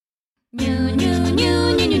สวัส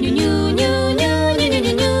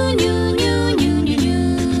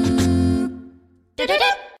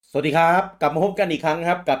ดีครับกลับมาพบกันอีกครั้งค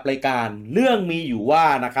รับกับรายการเรื่องมีอยู่ว่า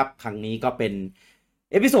นะครับครั้งนี้ก็เป็น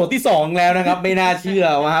เอพิโซดที่2แล้วนะครับไม่น่าเชื่อ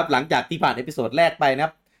นะครับหลังจากที่ผ่านเอพิโซดแรกไปนะค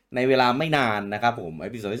รับในเวลาไม่นานนะครับผมเอ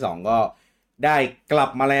พิโซดที่2ก็ได้กลับ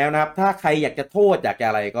มาแล้วนะครับถ้าใครอยากจะโทษอยากจะ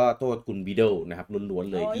อะไรก็โทษคุณบีโดนะครับล้วน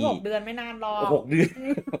ๆเลยที่6 เดือนไม่นานหรอก6 เดือน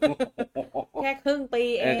แค่ครึ่งปี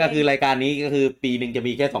เองก็คือรายการนี้ก็คือปีนึงจะ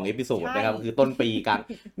มีแค่2เอพิโซดนะครับคือต้นปีกัน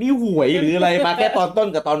นี่หวยหรืออะไรมาแค่ตอนต้น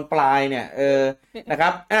กับตอนปลายเนี่ยนะครั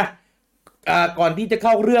บก่อนที่จะเ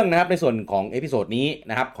ข้าเรื่องนะครับในส่วนของเอพิโซดนี้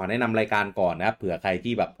นะครับขอแนะนำรายการก่อนนะครับเผื่อใคร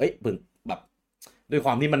ที่แบบเพิ่งแบบด้วยค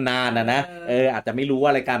วามที่มันนานนะอาจจะไม่รู้ว่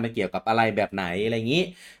ารายการมันเกี่ยวกับอะไรแบบไหนอะไรอย่างนี้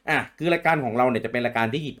คือรายการของเราเนี่ยจะเป็นรายการ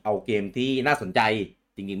ที่หยิบเอาเกมที่น่าสนใจ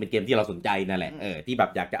จริงๆเป็นเกมที่เราสนใจนั่นแหละที่แบ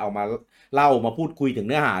บอยากจะเอามาเล่ามาพูดคุยถึง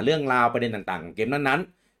เนื้อหาเรื่องราวประเด็นต่างๆเกมนั้น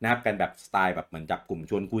ๆนะครับกันแบบสไตล์แบบเหมือนจับกลุ่ม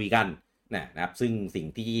ชวนคุยกันนะครับซึ่งสิ่ง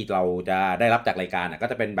ที่เราจะได้รับจากรายการก็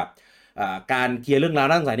จะเป็นแบบการเคลียร์เรื่องราว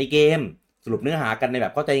น่าสงสัยในเกมสรุปเนื้อหากันในแบ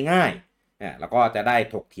บเข้าใจง่ายแล้วก็จะได้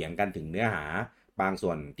ถกเถียงกันถึงเนื้อหาบางส่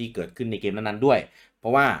วนที่เกิดขึ้นในเกมนั้นๆด้วยเพรา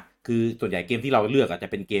ะว่าคือส่วนใหญ่เกมที่เราเลือกจะ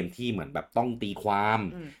เป็นเกมที่เหมือนแบบต้องตีความ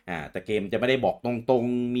แต่เกมจะไม่ได้บอกตรง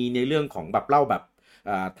ๆมีในเรื่องของแบบเล่าแบบ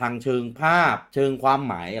ทางเชิงภาพเชิงความ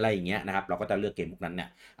หมายอะไรอย่างเงี้ยนะครับเราก็จะเลือกเกมพวกนั้นเนี่ย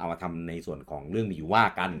เอามาทำในส่วนของเรื่องมีอยู่ว่า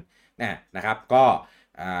กันนะครับก็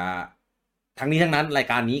ทั้งนี้ทั้งนั้นราย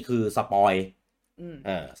การนี้คือสปอย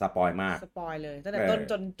สปอยมากสปอยเลยตั้งแต่ต้น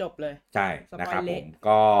จนจบเลยใช่นะครับผม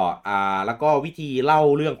ก็แล้วก็วิธีเล่า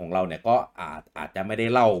เรื่องของเราเนี่ยก็อาจจะไม่ได้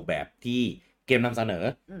เล่าแบบที่เกมนำเสนอ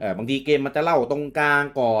บางทีเกมมันจะเล่าตรงกลาง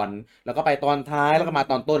ก่อนแล้วก็ไปตอนท้ายแล้วก็มา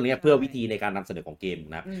ตอนต้นเนี่ยเพื่อวิธีในการนำเสนอของเกม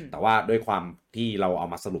นะครับแต่ว่าด้วยความที่เราเอา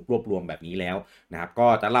มาสรุปรวบรวมแบบนี้แล้วนะครับก็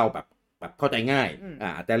จะเล่าแบบเข้าใจง่าย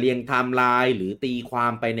อาจจะเรียงไทม์ไลน์หรือตีควา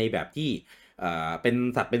มไปในแบบที่เป็น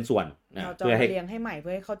สัดเป็นส่วนเพื่อให้เรียงให้ใหม่เพื่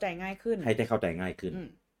อให้เข้าใจง่ายขึ้นให้ได้เข้าใจง่ายขึ้น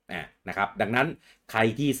นะครับดังนั้นใคร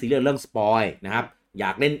ที่ซีเรียสเรื่องสปอยนะครับอย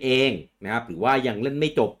ากเล่นเองนะครับหรือว่ายังเล่นไม่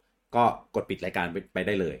จบก็กดปิดรายการไปไ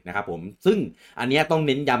ด้เลยนะครับผมซึ่งอันนี้ต้องเ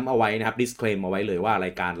น้นย้ำเอาไว้นะครับ disclaim เอาไว้เลยว่าร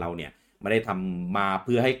ายการเราเนี่ยไม่ได้ทำมาเ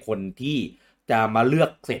พื่อให้คนที่จะมาเลือก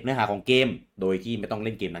เสพเนื้อหาของเกมโดยที่ไม่ต้องเ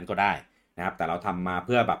ล่นเกมนั้นก็ได้นะครับแต่เราทำมาเ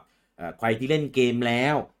พื่อแบบใครที่เล่นเกมแล้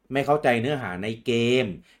วไม่เข้าใจเนื้อหาในเกม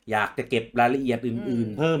อยากจะเก็บรายละเอียดอื่น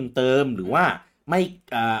ๆเพิ่มเติมหรือว่าไม่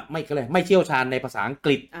เชี่ยวชาญในภาษาอังก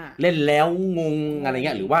ฤษเล่นแล้วงงอะไรเ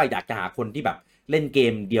งี้ยหรือว่าอยากจะหาคนที่แบบเล่นเก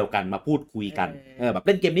มเดียวกันมาพูดคุยกันแบบเ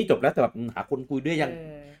ล่นเกมนี้จบแล้วแต่แบบหาคนคุยด้วย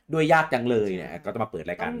ด้วยยากจังเลยเนี่ยก็จะมาเปิด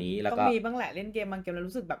รายการนี้แล้วก็ต้องมีบ้างแหละเล่นเกมบางเกมแล้ว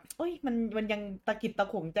รู้สึกแบบมันยังตะกิดตะ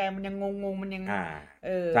ขวงใจมันยังงงมันยัง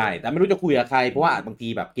ใช่แต่ไม่รู้จะคุยกับใครเพราะว่าบางที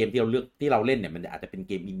แบบเกมที่เราเลือกที่เราเล่นเนี่ยมันอาจจะเป็นเ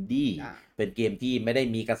กมอินดี้เป็นเกมที่ไม่ได้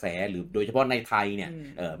มีกระแสหรือโดยเฉพาะในไทยเนี่ย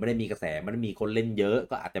ไม่ได้มีกระแสไม่ได้มีคนเล่นเยอะ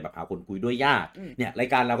ก็อาจจะแบบหาคนคุยด้วยยากเนี่ยราย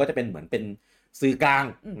การเราก็จะเป็นเหมือนเป็นสื่อกลาง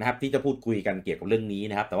นะครับที่จะพูดคุยกันเกี่ยวกับเรื่องนี้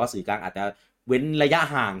นะครับแต่ว่าสื่อกลางอาจจะเว้นระยะ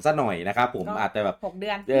ห่างซะหน่อยนะครับผมอาจจะแบบ6 เดื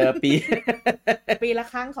อนปีละ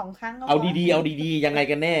ครั้ง2 ครั้งเอาดีๆยังไง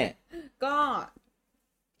กันแน่ก็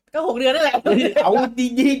6 เดือนนั่นแหละเอา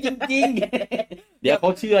ดีๆจริงๆเดี๋ยวเขา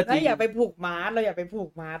เชื่อจริงอย่าไปผูกมาร์ทเราอย่าไปผูก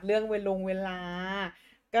มาร์ทเรื่องเวลา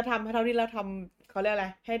ก็ทำให้เท่าที่เราทำเขาเรียกอะไร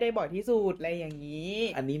ให้ได้บ่อยที่สุดอะไรอย่างนี้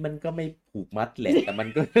อันนี้มันก็ไม่ผูกมัดแหละแต่มัน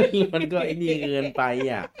ก็ไอ้นี่เกินไป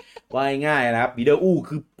ว่าง่ายนะครับบีเดอ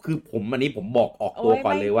คือผมอันนี้ผมบอกออกตัวก่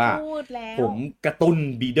อนเลยว่าผมกระตุ้น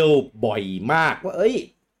บีเดบ่อยมากว่า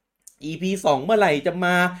EP 2เมื่อไหร่จะม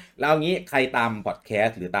าแล้วงี้ใครตามพอดแคส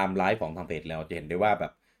ต์หรือตามไลฟ์ของทางเพจแล้วจะเห็นได้ว่าแบ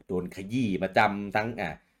บโดนขยี้ประจำทั้ง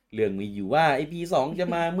เรื่องมีอยู่ว่า EP 2จะ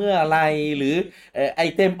มาเมื่ออะไรหรือ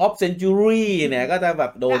Item of Century เนี่ยก็จะแบ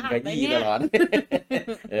บโดนขยี้ตลอด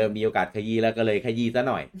มีโอกาสขยี้แล้วก็เลยขยี้ซะ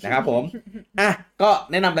หน่อยนะครับผมก็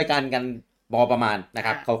แนะนำรายการกันพอประมาณนะค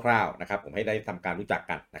รับคร่าวๆนะครับผมให้ได้ทำการรู้จัก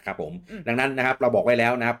กันนะครับผมดังนั้นนะครับเราบอกไว้แล้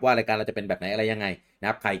วนะครับว่ารายการเราจะเป็นแบบไหนอะไรยังไงนะค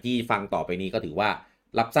รับใครที่ฟังต่อไปนี้ก็ถือว่า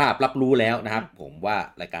รับทราบรับรู้แล้วนะครับผมว่า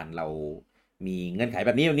รายการเรามีเงื่อนไขแ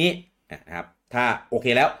บบนี้นะครับถ้าโอเค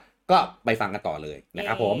แล้วก็ไปฟังกันต่อเลยนะค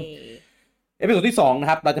รับผมเอพิโซดที่2นะ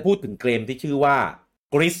ครับเราจะพูดถึงเกมที่ชื่อว่า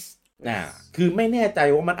Gris คือไม่แน่ใจ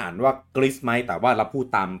ว่ามันอ่านว่า Gris ไหมแต่ว่าเราพูด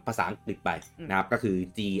ตามภาษาอังกฤษไปนะครับก็คือ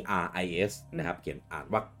GRIS นะครับเขียนอ่าน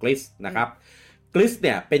ว่า Gris นะครับ Gris เ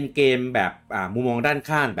นี่ยเป็นเกมแบบมุมมองด้าน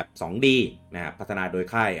ข้างแบบ 2D นะครับพัฒนาโดย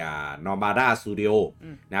ค่ายNomada Studio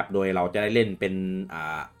นะครับโดยเราจะได้เล่นเป็น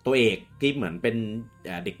ตัวเอกที่เหมือนเป็น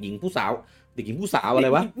เด็กหญิงผู้สาวอะไร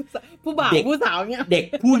วะผู้บ่าวผู้สาวเงี้ยเด็ก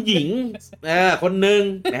ผู้หญิงคนนึง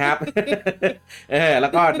นะครับแล้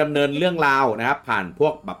วก็ดำเนินเรื่องราวนะครับผ่านพว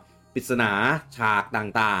กแบบ ปริศนาฉาก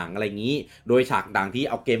ต่างๆอะไรอย่างนี้โดยฉากต่างที่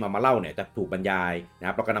เอาเกมมาเล่าเนี่ยจะถูกบรรยายนะค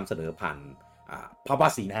รับแล้วก็นำเสนอผ่านภาพวา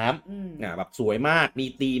ดสีน้ำแบบสวยมากมี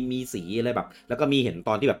ธีมมีสีอะไรแบบแล้วก็มีเห็นต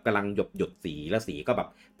อนที่แบบกำลังหยดสีแล้วสีก็แบบ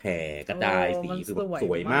แผ่กระจายสีคือแบบส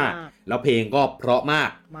วยมากแล้วเพลงก็เพราะมา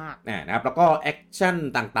กนะครับแล้วก็แอคชั่น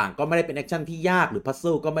ต่างๆก็ไม่ได้เป็นแอคชั่นที่ยากหรือพัซเ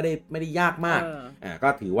ซิลก็ไม่ได้ยากมากก็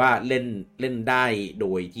ถือว่าเล่นได้โด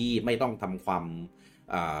ยที่ไม่ต้องทำความ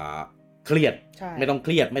เครียดไม่ต้องเค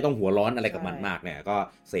รียดไม่ต้องหัวร้อนอะไรกับมันมากเนี่ยก็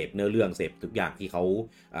เสพเนื้อเรื่องเสพทุกอย่างที่เขา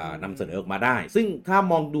นำเสนอออกมาได้ซึ่งถ้า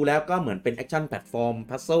มองดูแล้วก็เหมือนเป็นแอคชั่นแพลตฟอร์ม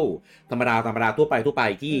พัซเซิลธรรมดาทั่วไป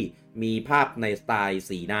ที่มีภาพในสไตล์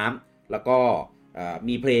สีน้ำแล้วก็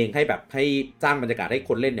มีเพลงให้แบบให้สร้างบรรยากาศให้ค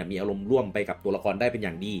นเล่นเนี่ยมีอารมณ์ร่วมไปกับตัวละครได้เป็นอ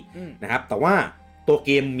ย่างดีนะครับแต่ว่าตัวเ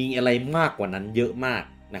กมมีอะไรมากกว่านั้นเยอะมาก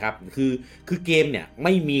นะครับคือเกมเนี่ยไ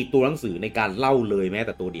ม่มีตัวหนังสือในการเล่าเลยแม้แ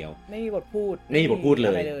ต่ตัวเดียวไม่มีบทพูดเล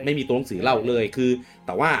ยไม่มีตัวหนังสือเล่าเลยคือแ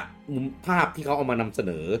ต่ว่ามุมภาพที่เขาเอามานำเส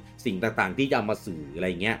นอสิ่งต่างๆที่จะเอามาสื่ออะไร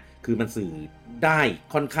เงี้ยคือมันสื่อได้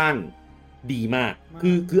ค่อนข้างดีมาก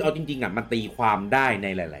คือเอาจริงๆอ่ะมันตีความได้ใน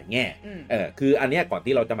หลายๆแง่คืออันเนี้ยก่อน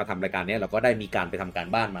ที่เราจะมาทำรายการเนี้ยเราก็ได้มีการไปทำการ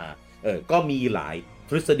บ้านมาก็มีหลาย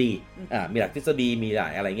ทฤษฎีมีหลายทฤษฎีมีหลา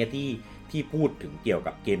ยอะไรเงี้ยที่พูดถึงเกี่ยว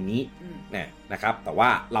กับเกมนี้นะครับแต่ว่า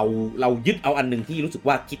เรายึดเอาอันนึงที่รู้สึก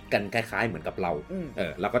ว่าคิดกันคล้ายๆเหมือนกับเรา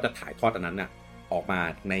เราก็จะถ่ายทอดอันนั้นน่ะออกมา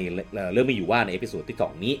ในเรื่องไม่อยู่ว่าในเอพิโซดที่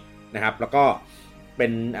2นี้นะครับแล้วก็เป็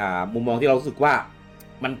นมุมมองที่เรารู้สึกว่า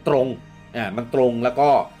มันตรงแล้วก็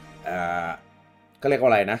ก็เรียกว่า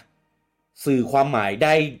อะไรนะสื่อความหมายไ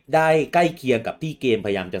ด้ใกล้เคียงกับที่เกมพ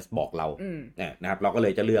ยายามจะบอกเรานะครับเราก็เล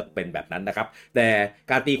ยจะเลือกเป็นแบบนั้นนะครับแต่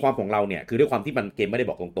การตีความของเราเนี่ยคือด้วยความที่มันเกมไม่ได้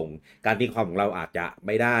บอกตรงๆการตีความของเราอาจจะไ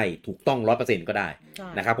ม่ได้ถูกต้อง 100% ก็ได้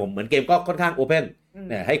นะครับผมเหมือนเกมก็ค่อนข้างโอเพ่น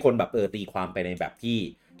ให้คนแบบตีความไปในแบบที่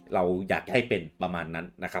เราอยากให้เป็นประมาณนั้น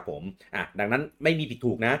นะครับผมดังนั้นไม่มีผิด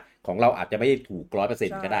ถูกนะของเราอาจจะไม่ได้ถูก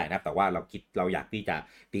 100% ก็ได้นะแต่ว่าเราอยากที่จะ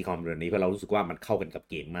ตีความเรื่องนี้เพราะเรารู้สึกว่ามันเข้ากันกับ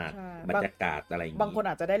เกมมากบรรยากาศอะไรอย่างนี้บางคน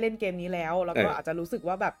อาจจะได้เล่นเกมนี้แล้วก็อาจจะรู้สึก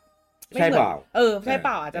ว่าแบบใช่เปล่าใช่เป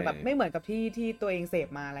ล่าอาจจะแบบไม่เหมือนกับที่ตัวเองเสพ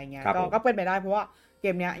มาอะไรเงี้ยก็เป็นไปได้เพราะว่าเก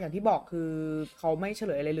มเนี้ยอย่างที่บอกคือเขาไม่เฉ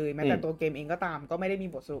ลยอะไรเลยแม้แต่ตัวเกมเองก็ตามก็ไม่ได้มี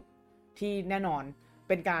บทสรุปที่แน่นอน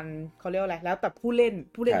เป็นการเขาเรียกอะไรแล้วแต่ผู้เล่น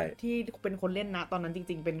ที่เป็นคนเล่นนะตอนนั้นจ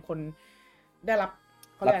ริงๆเป็นคนได้รับ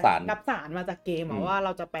สารมาจากเกมว่าเร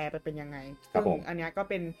าจะแปลไปเป็นยังไงซึ่งอันนี้ก็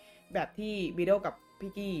เป็นแบบที่บีโดกับ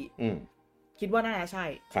พี่กี้คิดว่าน่าจะใช่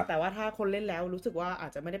แต่ว่าถ้าคนเล่นแล้วรู้สึกว่าอา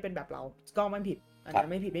จจะไม่ได้เป็นแบบเราก็ไม่ผิดอันนี้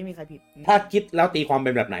ไม่ผิดไม่มีใครผิดถ้าคิดแล้วตีความเป็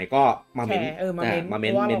นแบบไหนก็มาเม้น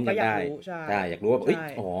กันได้ใช่อยากรู้ว่า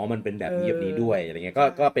อ๋อมันเป็นแบบนี้ด้วยอะไรเงี้ย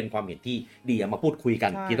ก็เป็นความเห็นที่ดีมาพูดคุยกั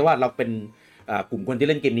นคิดว่าเราเป็นกลุ่มคนที่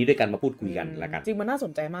เล่นเกมนี้ด้วยกันมาพูดคุยกันละกันจริงมันน่าส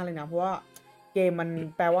นใจมากเลยนะเพราะว่าเกมมัน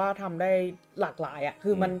แปลว่าทำได้หลากหลายอ่ะคื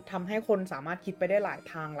อมันทำให้คนสามารถคิดไปได้หลาย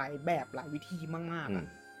ทางหลายแบบหลายวิธีมาก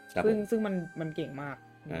ๆซึ่งมันเก่งมาก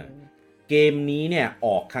เกมนี้เนี่ยอ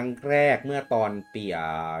อกครั้งแรกเมื่อตอน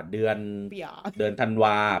เดือนธันว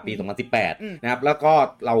าปี 2018 นะครับแล้วก็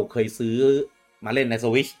เราเคยซื้อมาเล่นใน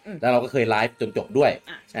Switch แล้วเราก็เคยไลฟ์จนจบด้วย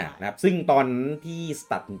นะครับซึ่งตอนที่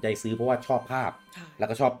ตัดสินใจซื้อเพราะว่าชอบภาพแล้ว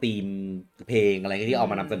ก็ชอบธีมเพลงอะไรที่เอา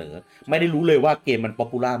มานำเสนอไม่ได้รู้เลยว่าเกมมันป๊อป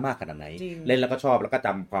ปูล่ามากขนาดไหนเล่นแล้วก็ชอบแล้วก็จ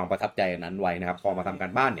ำความประทับใจนั้นไว้นะครับพอมาทำกา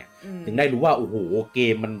รบ้านเนี่ยถึงได้รู้ว่าโอ้โหเก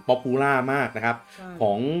มมันป๊อปปูล่ามากนะครับข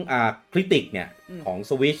องคริติกเนี่ยของ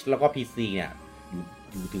Switch แล้วก็ PC เนี่ย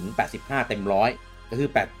อยู่ถึง85เต็ม100ก็คื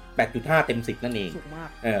อ8.5 เต็ม 10นั่นเอง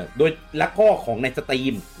โดยลักข้อของในสตรี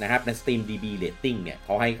มนะครับใน Steam DB Rating เนี่ยเข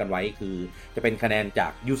าให้กันไว้คือจะเป็นคะแนนจา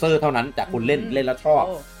กยูเซอร์เท่านั้นจากคนเล่นแล้วชอบ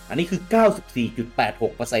อันนี้คือ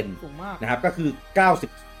 94.86% นะครับก็คือ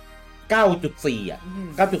 9.4 อ่ะ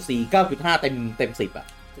 9.4 9.5 เต็ม 10 อ่ะ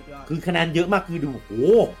คือคะแนนเยอะมากคือดูโห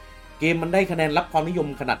เกมมันได้คะแนนรับความนิยม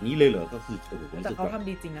ขนาดนี้เลยเหรอก็คือแต่เขาทำ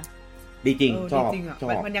ดีจริงนะดีจริงชอบ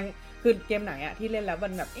มันยังคือเกมไหนอ่ะที่เล่นแล้วมั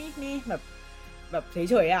นแบบนี่แบบเ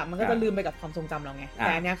ฉยๆอ่ะมันก็จะลืมไปกับความทรงจำเราไงแ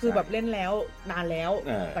ต่อันนี้คือแบบเล่นแล้วนานแล้ว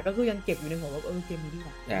แต่ก็คือยังเก็บอยู่ในหัวว่าเกมนี้ดี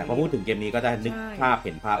ว่ะพอพูดถึงเกมนี้ก็จะนึกภาพเ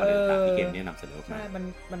ห็นภาพอะไรต่างๆที่เกมนี้นำเสนอมาใช่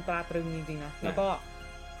มันตราตรึงจริงๆนะแล้วก็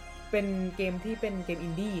เป็นเกมที่เป็นเกมอิ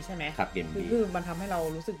นดี้ใช่ไหมครับเกมอินดี้คือมันทำให้เรา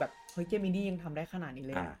รู้สึกแบบเฮ้ยเกมอินดี้ยังทำได้ขนาดนี้เ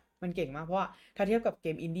ลยมันเก่งมากเพราะว่าถ้าเทียบกับเก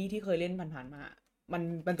มอินดี้ที่เคยเล่นผ่านๆมา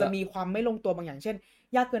มันจะมีความไม่ลงตัวบางอย่างเช่น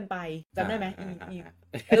ยากเกินไปจำได้ไหม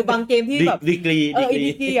บางเกมที่แบบดีกรี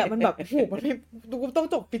อ่ะมันแบบโอ้โหมันต้อง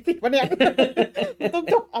จบฟิสิกส์วะเนี่ยต้อง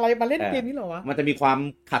จบอะไรมาเล่นเกมนี้เหรอวะมันจะมีความ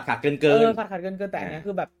ขาดเกินขาดเกินแต่อันนี้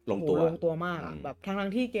คือแบบลงตัวมากแบบทั้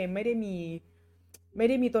งที่เกมไม่ได้มี ไม่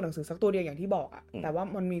ได้มีตัวหนังสือสักตัวเดียวอย่างที่บอกอะแต่ว่า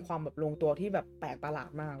มันมีความแบบลงตัวที่แบบแปลกประหลาด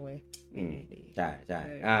มากเว้ยใช่ใช่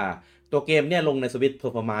ตัวเกมเนี่ยลงในสวิตช์เพอ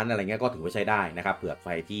ร์ฟอร์มานซ์อะไรเงี้ยก็ถือว่าใช้ได้นะครับเผื่อใค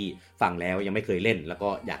รที่ฟังแล้วยังไม่เคยเล่นแล้วก็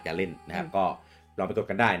อยากจะเล่นนะครับก็ลองไปกด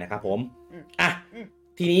กันได้นะครับผม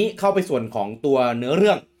ทีนี้เข้าไปส่วนของตัวเนื้อเ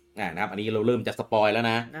รื่องนะครับอันนี้เราเริ่มจะสปอยแล้ว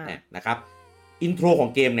นะครับอินโทรขอ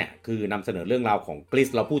งเกมเนี่ยคือนำเสนอเรื่องราวของกลิส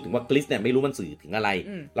เราพูดถึงว่ากลิสเนี่ยไม่รู้มันสื่อถึงอะไร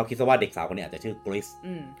เราคิดซะว่าเด็กสาวคนนี้อาจจะชื่อกลิส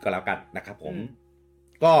ก็แล้วกันนะครับผม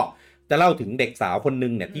ก็จะเล่าถึงเด็กสาวคนนึ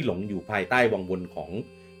งเนี่ยที่หลงอยู่ภายใต้วังวนของ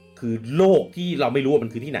คือโลกที่เราไม่รู้ว่ามั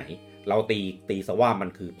นคือที่ไหนเราตีซะว่ามัน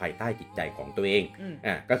คือภายใต้จิตใจของตัวเอง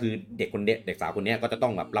ก็คือเด็กสาวคนนี้ก็จะต้อ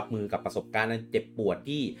งแบบรับมือกับประสบการณ์เจ็บปวด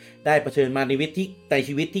ที่ได้เผชิญมาในชีวิ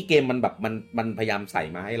ตที่เกมมันแบบมันพยายามใส่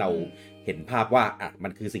มาให้เราเห็นภาพว่ามั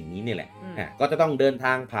นคือสิ่งนี้เนี่ยแหละก็จะต้องเดินท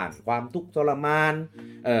างผ่านความทุกข์ทรมาน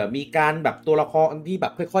มีการแบบตัวละครที่แบ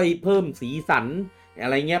บค่อยๆเพิ่มสีสันอะ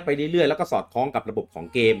ไรเงี้ยไปเรื่อยๆแล้วก็สอดคล้องกับระบบของ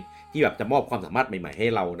เกมที่แบบจะมอบความสามารถใหม่ๆให้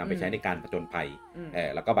เรานำไปใช้ในการผจญภัย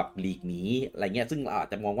แล้วก็แบบหลีกหนีอะไรเงี้ยซึ่งอาจ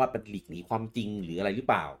จะมองว่าเป็นหลีกหนีความจริงหรืออะไรหรือ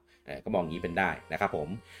เปล่าก็มองอย่างนี้เป็นได้นะครับผม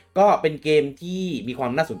ก็เป็นเกมที่มีควา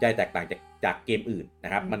มน่าสนใจแตกต่างจากเกมอื่นน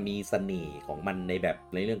ะครับมันมีเสน่ห์ของมันใ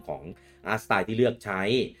นเรื่องของอาร์ตสไตล์ที่เลือกใช้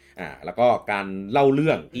แล้วก็การเล่าเ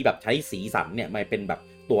รื่องที่แบบใช้สีสันเนี่ยมันเป็นแบบ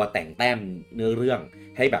ตัวแต่งแต้มเนื้อเรื่อง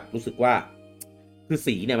ให้แบบรู้สึกว่าคือ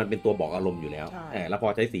สีเนี่ยมันเป็นตัวบอกอารมณ์อยู่แล้วแล้วพอ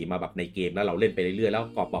ใช้สีมาแบบในเกมแล้วเราเล่นไปเรื่อยๆแล้ว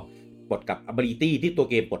ก็บอกปลดกับ ability ที่ตัว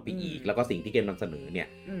เกมปลดไปอีกแล้วก็สิ่งที่เกมนำเสนอเนี่ย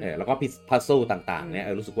แล้วก็puzzle ต่างๆเนี่ย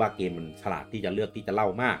รู้สึกว่าเกมมันฉลาดที่จะเลือกที่จะเล่า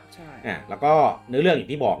มากแล้วก็เนื้อเรื่องอย่า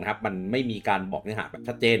งที่บอกนะครับมันไม่มีการบอกเนื้อหาแบบ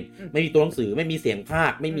ชัดเจนไม่มีตัวหนังสือไม่มีเสียงพา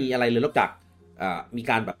กย์ไม่มีอะไรเลยนอกจากมี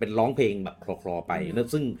การแบบเป็นร้องเพลงแบบคลอๆไป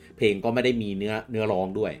ซึ่งเพลงก็ไม่ได้มีเนื้อร้อง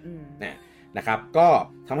ด้วยนะครับก็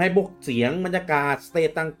ทำให้พวกเสียงบรรยากาศสเตจ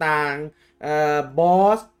ต่างๆบอ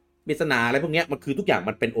สปริศนาอะไรพวกนี้มันคือทุกอย่าง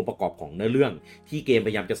มันเป็นองค์ประกอบของเนื้อเรื่องที่เกมพ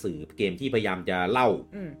ยายามจะสื่อเกมที่พยายามจะเล่า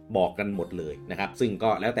บอกกันหมดเลยนะครับซึ่งก็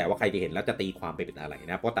แล้วแต่ว่าใครจะเห็นแล้วจะตีความไปเป็นอะไร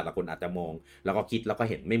นะเพราะแต่ละคนอาจจะมองแล้วก็คิดแล้วก็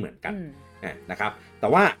เห็นไม่เหมือนกันนะครับแต่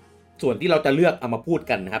ว่าส่วนที่เราจะเลือกเอามาพูด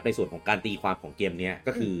กันนะครับในส่วนของการตีความของเกมนี้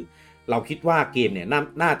ก็คือเราคิดว่าเกมเนี่ย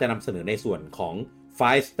น่าจะนำเสนอในส่วนของ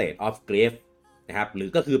Five State of Grief นะครับหรือ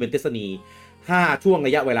ก็คือเป็นทฤษฎี5ช่วงร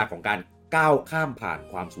ะยะเวลาของการก้าวข้ามผ่าน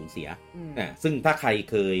ความสูญเสียซึ่งถ้าใคร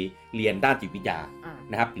เคยเรียนด้านจิตวิทยา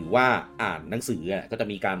นะครับหรือว่าอ่านหนังสือก็จะ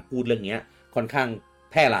มีการพูดเรื่องนี้ค่อนข้าง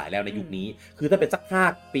แพร่หลายแล้วในยุคนี้คือถ้าเป็นสัก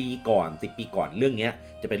5ปีก่อน10ปีก่อนเรื่องนี้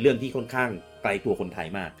จะเป็นเรื่องที่ค่อนข้างไกลตัวคนไทย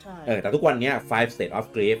มากแต่ทุกวันนี้ Five State of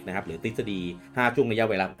Grief นะครับหรือทฤษฎี5ช่วงระยะ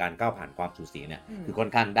เวลาของการก้าวผ่านความสูญเสียเนี่ยคือค่อ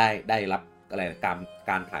นข้างได้รับอะไร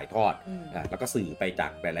การถ่ายทอดแล้วก็สื่อไปจา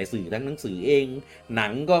กหลายๆสื่อทั้งหนังสือเองหนั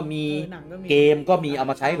งก็มีเกมก็มีเอา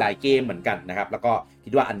มาใช้หลายเกมเหมือนกันนะครับแล้วก็คิ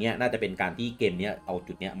ดว่าอันนี้น่าจะเป็นการที่เกมนี้เอา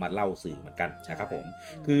จุดนี้มาเล่าสื่อเหมือนกันนะครับผม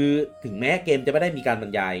คือถึงแม้เกมจะไม่ได้มีการบร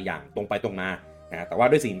รยายอย่างตรงไปตรงมาแต่ว่า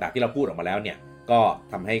ด้วยสิ่งต่างที่เราพูดออกมาแล้วเนี่ยก็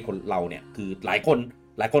ทำให้คนเราเนี่ยคือหลายค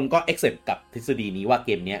นก็ accept กับทฤษฎีนี้ว่าเก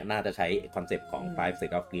มนี้น่าจะใช้คอนเซปต์ของ Five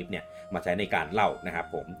State of Grief เนี่ยมาใช้ในการเล่านะครับ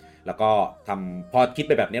ผมแล้วก็พอคิดไ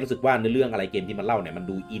ปแบบนี้รู้สึกว่าในเรื่องอะไรเกมที่มันเล่าเนี่ยมัน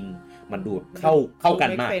ดูอินมันดูเข้ากัน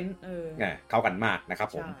มากเข้ากันมากนะครับ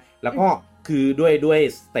ผมแล้วก็คือด้วย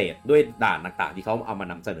สเตจด้วยด่านต่างๆที่เขาเอามา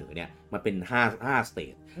นำเสนอเนี่ยมันเป็น5สเต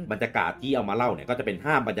จบรรยากาศที่เอามาเล่าเนี่ยก็จะเป็น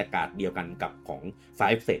5บรรยากาศเดียวกันกับของ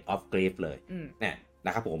Five State of Grief เลยน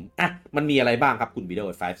ะครับผมมันมีอะไรบ้างครับคุณวิดีโอ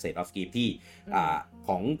Five State of Grief ที่ข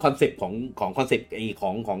องคอนเซปต์ของคอนเซปต์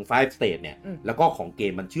ของ Five State เนี่ยแล้วก็ของเก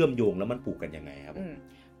มมันเชื่อมโยงแล้วมันผูกกันยังไงครับ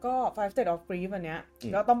ก็ Five State of Grief อันเนี้ย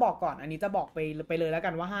ก็ต้องบอกก่อนอันนี้จะบอกไปเลยแล้วกั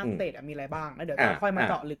นว่า5 State มีอะไรบ้างแล้วเดี๋ยวจะค่อยมา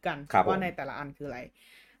เจาะลึกกันว่าในแต่ละอันคืออะไร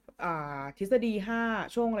ทฤษฎี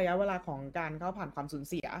5ช่วงระยะเวลาของการเข้าผ่านความสูญ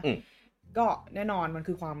เสียก็แน่นอนมัน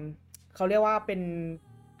คือความเขาเรียกว่าเป็น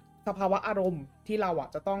สภาวะอารมณ์ที่เรา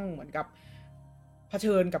จะต้องเหมือนกับเผ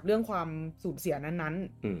ชิญกับเรื่องความสูญเสียนั้น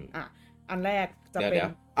ๆอันแรกจะเป็น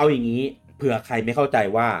เอาอย่างนี้เผื่อใครไม่เข้าใจ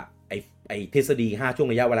ว่าไอ้ทฤษฎี5ช่วง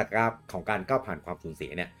ระยะเวลาของการก้าวผ่านความสูญเสี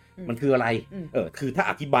ยเนี่ยมันคืออะไรคือถ้า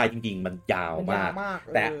อธิบายจริงๆมันยาวมาก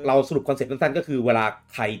แต่เราสรุปคอนเซ็ปต์สั้นๆก็คือเวลา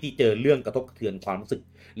ใครที่เจอเรื่องกระทบกระเทือนความรู้สึก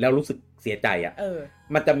แล้วรู้สึกเสียใจ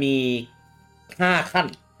มันจะมี5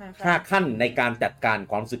ขั้นในการจัดการ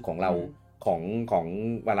ความรู้สึกของเราของ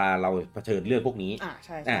เวลาเราเผชิญเรื่องพวกนี้ใ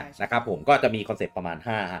ช่นะครับผมก็จะมีคอนเซ็ปต์ประมาณ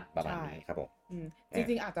5ประมาณนี้ครับผมจ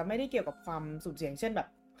ริงๆอาจจะไม่ได้เกี่ยวกับความสูญเสียเช่นแบบ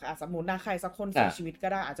สมมติใครสักคนเสียชีวิตก็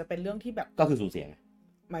ได้อาจจะเป็นเรื่องที่แบบก็คือสูญเสีย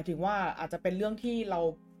หมายถึงว่าอาจจะเป็นเรื่องที่เรา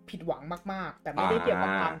ผิดหวังมากๆแต่ไม่ได้เกี่ยวกับ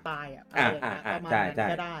ความตายประมาณนั้น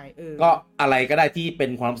ก็ได้ก็อะไรก็ได้ที่เป็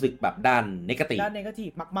นความรู้สึกแบบด้านเนกาที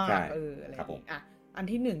ฟมากๆอะไรอย่างนี้อัน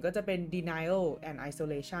ที่1ก็จะเป็น denial and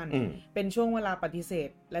isolation เป็นช่วงเวลาปฏิเสธ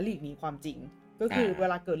และหลีกหนีความจริง ก็คือเว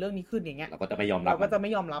ลาเกิดเรื่องนี้ขึ้นอย่างเงี้ยเราก็จะไม่ยอม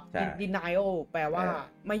รับ denial แปลว่า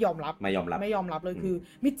ไม่ยอมรับเลยคือ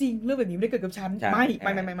ไม่จริงเรื่องแบบนี้ไม่ได้เกิดกับฉันไม่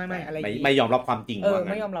อะไรอย่างงี้ไม่ยอมรับความจริง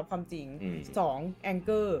ไม่ยอมรับความจริง2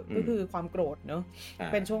 anger ก็คือความโกรธเนอะ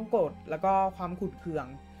เป็นช่วงโกรธแล้วก็ความขุ่นเคือง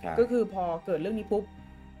ก็คือพอเกิดเรื่องนี้ปุ๊บ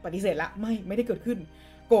ปฏิเสธละไม่ได้เกิดขึ้น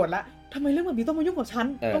โกรธละทำไมเรื่องแบบนี้ต้องมายุ่งกับฉัน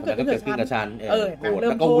ต้องเกิดขึ้นกับฉันโกรธแ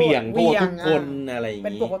ล้วก็เหวี่ยงโทษทุกคนอะไรอย่างงี้เ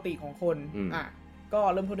ป็นปกติของคนก็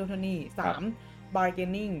เริ่มพูดเรื่องนี้3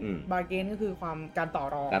 bargaining bargain ก็คือความการต่อ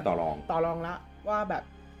รองละว่าแบบ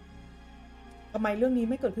ทำไมเรื่องนี้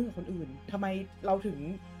ไม่เกิดขึ้นกับคนอื่นทำไมเราถึง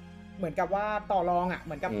เหมือนกับว่าต่อรองเห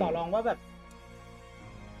มือนกับต่อรองว่าแบบ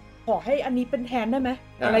ขอให้อันนี้เป็นแทนได้ไหม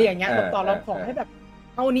อะไรอย่างเงี้ยต่อรองขอให้แบบ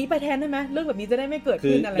เอานี้ไปแทนได้ไหมเรื่องแบบนี้จะได้ไม่เกิด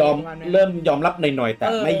ขึ้นอะไรประมาณนี้เริ่มยอมรับหน่อยๆแต่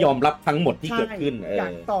ไม่ยอมรับทั้งหมดที่เกิดขึ้นอยา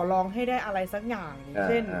กต่อรองให้ได้อะไรสักอย่าง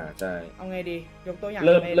เช่นเอาไงดียกตัวอย่าง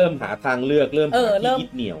เริ่มหาทางเลือกเริ่มหาที่ยึ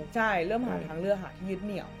ดเหนี่ยวใช่เริ่มหาทางเลือกหาที่ยึดเ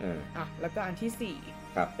หนี่ยวแล้วก็อันที่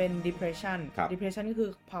4เป็น depression ก็คือ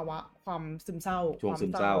ภาวะความซึมเศร้า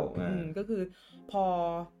ก็คือพอ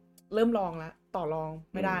เริ่มลองแล้วต่อรอง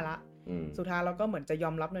ไม่ได้ละสุดท้ายเราก็เหมือนจะยอ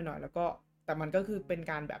มรับหน่อยๆแล้วก็แต่มันก็คือเป็น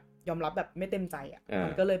การแบบยอมรับแบบไม่เต็มใจมั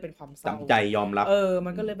นก็เลยเป็นความเศร้าใจยอมรับ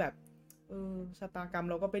มันก็เลยแบบชะตากรรม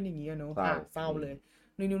เราก็เป็นอย่างนี้เนอะเศร้าเลย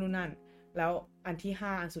นู่นนั่นแล้วอันที่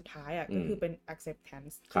5อันสุดท้ายก็คือเป็น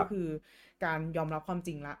acceptance ก็คือการยอมรับความจ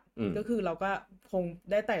ริงละก็คือเราก็คง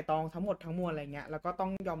ได้ไต่ตองทั้งหมดทั้งมวลอะไรเงี้ยแล้วก็ต้อ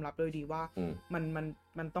งยอมรับโดยดีว่า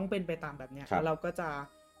มันต้องเป็นไปตามแบบเนี้ยแล้วเราก็จะ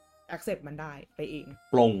accept มันได้ไปเอง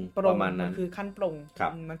ปลงประมาณนั้นคือขั้นปลง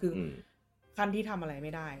มันคือขั้นที่ทำอะไรไ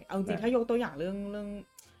ม่ได้เอาจริงถ้ายกตัวอย่างเรื่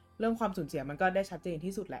องความสูญเสียมันก็ได้ชัดเจน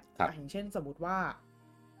ที่สุดแหละอย่างเช่นสมมติว่า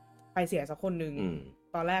ใครเสียสักคนหนึ่ง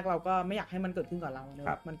ตอนแรกเราก็ไม่อยากให้มันเก กิดขึ้นกับเราเนอะ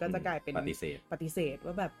มันก็จะกลายเป็นปฏิเสธ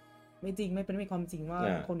ว่าแบบไม่จริงไม่เป็นความจริงว่า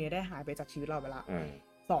คนนี้ได้หายไปจากชีวิตเราไปละ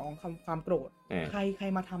2ความโกรธใคร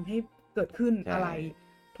มาทำให้เกิดขึ้นอะไร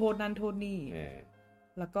โทษนั่นโทษนี่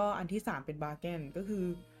แล้วก็อันที่3เป็นบาร์เกนก็คือ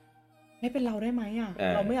ไม่เป็นเราได้ไหม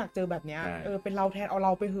เราไม่อยากเจอแบบเนี้ยเป็นเราแทนเอาเร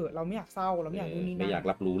าไปเหอะเราไม่อยากเศร้าเราไม่อยากนู่นนี่นั่นไม่อยาก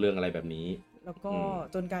รับรู้เรื่องอะไรแบบนี้แล้วก็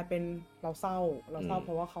จนกลายเป็นเราเศร้าเพ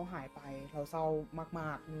ราะว่าเขาหายไปเราเศร้าม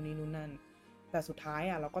ากๆนู่นนี่นู่นนั่นแต่สุดท้าย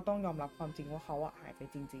เราก็ต้องยอมรับความจริงว่าเขาหายไป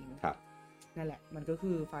จริงๆครับนั่นแหละมันก็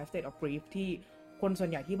คือ 5 state of grief ที่คนส่วน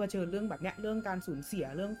ใหญ่ที่เผชิญเรื่องแบบเนี้ยเรื่องการสูญเสีย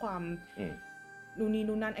เรื่องความนู่นนี่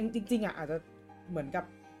นู่นนั่นจริงๆอาจจะเหมือนกับ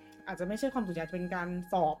อาจจะไม่ใช่ความสูญเสียเป็นการ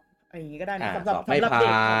สอบอะไรอย่างงี้ก็ได้นะสำหรับเด็ก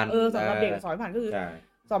สำหรับเด็กสอบไม่ผ่านก็คือ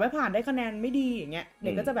สอบไม่ผ่านได้คะแนนไม่ดีอย่างเงี้ยเ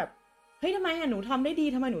ด็กก็จะแบบเฮ้ยทำไมหนูทำได้ดี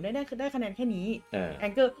ทำไมหนูได้คะแนนแค่นี้แอ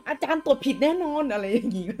งเกอร์อาจารย์ตรวจผิดแน่นอนอะไรอย่า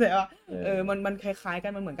งงี้ก็แต่ว่ามันคล้ายๆกั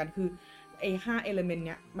นมันเหมือนกันคือไอ้5 element เ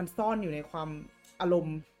นี้ยมันซ่อนอยู่ในความอารม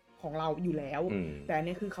ณ์ของเราอยู่แล้วแต่อัน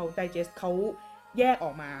นี้คือเขา digest เขาแยกอ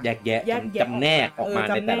อกมาแยกจำแนกออกมาใ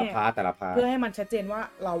นแต่ละพาร์ทเพื่อให้มันชัดเจนว่า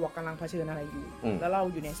เรากำลังเผชิญอะไรอยู่แล้วเรา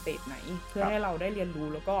อยู่ในสเตจไหนเพื่อให้เราได้เรียนรู้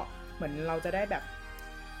แล้วก็เหมือนเราจะได้แบบ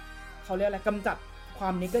เขาเรียกอะไรกำจัดควา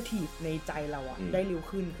มเนกาทีฟในใจเราได้เร็ว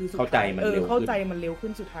ขึ้นคือเข้าใจมันเร็วขึ้นเข้าใจมันเร็วขึ้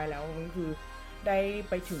นสุดท้ายแล้วมันคือได้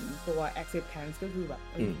ไปถึงตัว acceptance ก็คือแบบ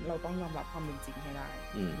เราต้องยอมรับความเป็นจริงให้ได้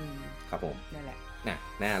ครับผมนั่นแหละ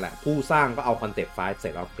นั่นแหละผู้สร้างก็เอาคอนเซ็ปต์ 5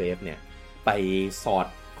 State of Grief เนี่ยไปสอด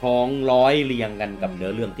คล้องร้อยเรียงกันกับเนื้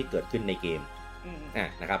อเรื่องที่เกิดขึ้นในเกม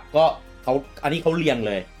นะครับก็อันนี้เขาเรียงเ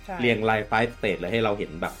ลยเรียงไลน์5 state เลยให้เราเห็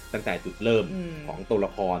นแบบตั้งแต่จุดเริ่มของตัวล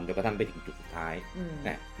ะครจนกระทั่งไปถึงจุดสุดท้าย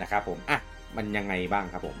นะครับผมมันยังไงบ้าง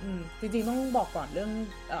ครับผมจริงๆต้องบอกก่อนเรื่อง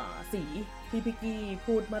สีที่พี่กี้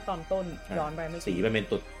พูดเมื่อตอนต้นย้อนไปไม่สีมันเป็น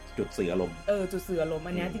จุดสื่ออารมณ์จุดสื่ออารมณ์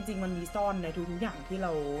อันนี้จริงๆมันมีซ่อนในทุกอย่างที่เร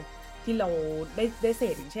าได้เส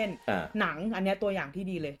พอย่างเช่นหนังอันนี้ตัวอย่างที่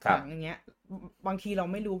ดีเลยหนังอย่างเงี้ยบางทีเรา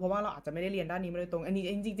ไม่รู้เพราะว่าเราอาจจะไม่ได้เรียนด้านนี้มาโดยตรงอันนี้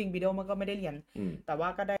จริงๆวิดีโอมันก็ไม่ได้เรียนแต่ว่า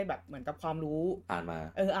ก็ได้แบบเหมือนกับความรู้อ่านมา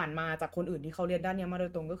อ่านมาจากคนอื่นที่เขาเรียนด้านนี้มาโด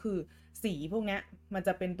ยตรงก็คือสีพวกเนี้ยมันจ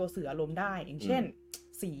ะเป็นตัวสื่ออารมณ์ได้อย่างเช่น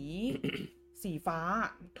สีฟ้า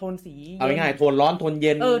โทนสีเอาง่ายๆโทนร้อนโทนเ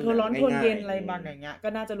ย็นโทนร้อนโทนเย็นอะไรบางอย่างเงี้ยก็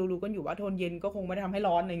น่าจะรู้ๆกันอยู่ว่าโทนเย็นก็คงไม่ได้ทำให้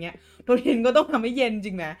ร้อนอะไรเงี้ยโทนเย็นก็ต้องทำให้เย็นจ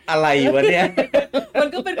ริงไหมอะไรวะเนี่ยมัน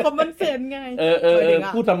ก็เป็นคอมมอนเซนส์ไง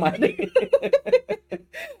พูดทำไม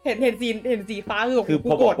เห็นสีฟ้าคือพ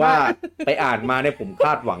อบอกว่าไปอ่านมาเนี่ยผมค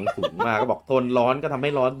าดหวังสูงมากก็บอกโทนร้อนก็ทำให้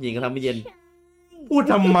ร้อนเย็นก็ทำให้เย็นพูด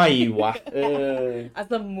ทำไมวะ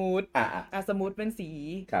สมมุติเป็นสี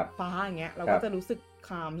ฟ้าอย่างเงี้ยเราก็จะรู้สึกค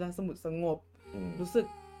ามสงบรู้สึก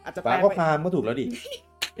อาจจะแปลว่าคามก็ถูกแล้วดิ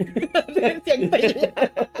เสียงไป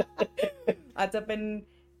อาจจะเป็น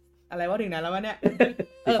อะไรว่าถึงไหนแล้ววะเนี่ย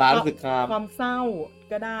ฟ้ารู้สึกคามความเศร้า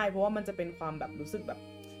ก็ได้เพราะว่ามันจะเป็นความแบบรู้สึกแบบ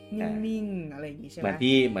นิ่งๆอะไรอย่างงี้ใช่ไหมเหมือ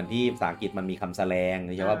นที่ภาษาอังกฤษมันมีคำแสลงเ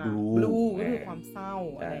รียกว่า blue ก็คือความเศร้า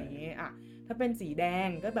อะไรอย่างเงี้ยถ้ ถ้าเป็นสีแดง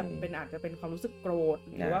ก็แบบเป็นอาจจะเป็นความรู้สึกโกรธ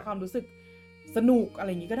หรือว่าความรู้สึกสนุกอะไร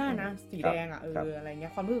อย่างนี้ก็ได้นะสีแดงอะไรเงี้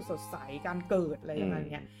ยความรู้สึกสดใสการเกิดอะไรอย่า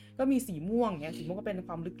งเงี้ยก็มีสีม่วงเงี้ยสีม่วงก็เป็นค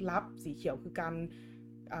วามลึกลับสีเขียวคือการ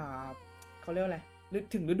เขาเรียกว่าอะไร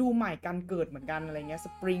ถึงฤดูใหม่การเกิดเหมือนกันอะไรเงี้ยส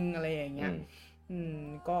ปริงอะไรอย่างเงี้ย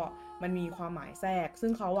ก็มันมีความหมายแทรกซึ่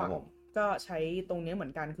งเขาก็ใช้ตรงนี้เหมื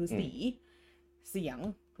อนกันคือสีเสียง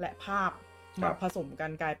และภาพมาผสมกั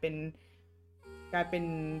นกลายเป็น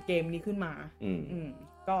เกมนี้ขึ้นมา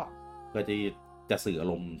ก็จะสื่ออา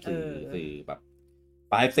รมณ์สื่อแบบ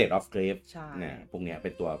Five Shades of Grey เนี่ยพวกเนี้ยเป็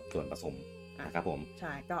นตัวส่วนผสมนะครับผมใ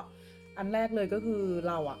ช่ก็อันแรกเลยก็คือ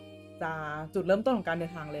เราจะจุดเริ่มต้นของการเดิ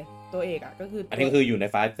นทางเลยตัวเอกก็คืออันนี้ก็คืออยู่ใน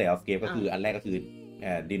Five Shades of Grey ก็คืออันแรกก็คือ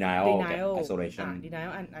denial isolation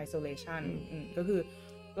denial and isolation ก็คือ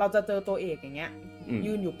เราจะเจอตัวเอกอย่างเงี้ย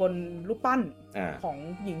ยืนอยู่บนรูปปั้นของ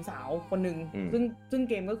หญิงสาวคนหนึ่งซึ่ง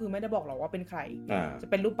เกมก็คือไม่ได้บอกหรอกว่าเป็นใครจะ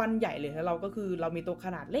เป็นรูปปั้นใหญ่เลยแล้วเราก็คือเรามีตัวข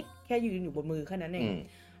นาดเล็กแค่ยืนอยู่บนมือแค่นั้นเอง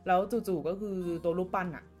แล้วจู่ๆก็คือตัวรูปปั้น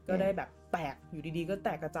ก็ได้แบบแตกอยู่ดีๆก็แต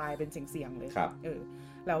กกระจายเป็นเสียงๆเลย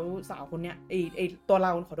แล้วสาวคนเนี้ยไอตัวเร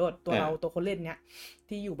าขอโทษตัวคนเล่นเนี้ย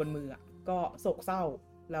ที่อยู่บนมือก็โศกเศร้า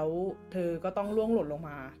แล้วเธอก็ต้องล่วงหล่นลง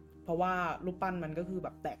มาเพราะว่ารูปปั้นมันก็คือแบ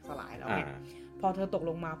บแตกสลายแล้วเนี่ยพอเธอตก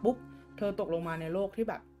ลงมาปุ๊บเธอตกลงมาในโลกที่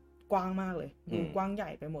แบบกว้างมากเลยกว้างใหญ่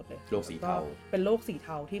ไปหมดเลยโลกสีเทาเป็นโลกสีเท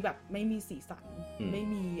าที่แบบไม่มีสีสันไม่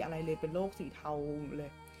มีอะไรเลยเป็นโลกสีเทาเล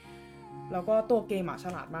ยแล้วก็ตัวเกมฉ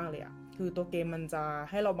ลาดมากเลยคือตัวเกมมันจะ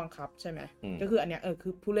ให้เราบังคับใช่ไหมก็คืออันเนี้ยคื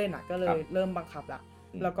อผู้เล่นก็เลยเริ่มบังคับละ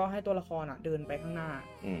แล้วก็ให้ตัวละครเดินไปข้างหน้า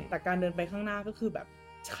แต่การเดินไปข้างหน้าก็คือแบบ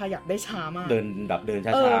ขยับได้ช้ามากเดินช้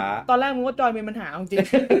าๆตอนแรกมึงว่าจอยมีปัญหาจริง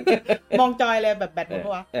มองจอยเลยแบบแบตหมดป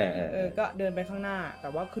ะวะก็เดินไปข้างหน้าแต่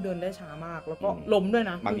ว่าคือเดินได้ช้ามากแล้วก็ล้มด้วย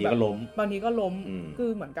นะบางทีก็ล้มคือ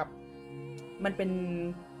เหมือนกับมันเป็น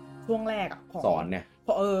ช่วงแรกของสอนเนี่ย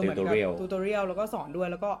เหมือนกับทูตอเรียลแล้วก็สอนด้วย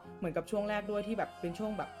แล้วก็เหมือนกับช่วงแรกด้วยที่แบบเป็นช่ว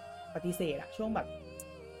งแบบปฏิเสธช่วงแบบ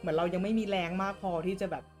เหมือนเรายังไม่มีแรงมากพอที่จะ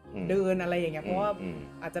แบบเดินอะไรอย่างเงี้ยเพราะว่า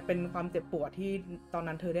อาจจะเป็นความเจ็บปวดที่ตอน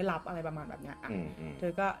นั้นเธอได้รับอะไรประมาณแบบเนี้ยเธ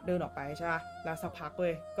อก็เดินออกไปใช่ป่ะแล้วสักพักเล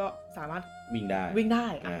ยก็สามารถวิ่งได้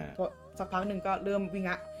สักพักหนึ่งก็เริ่มวิ่งไ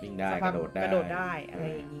ด้กระโดดได้อะไร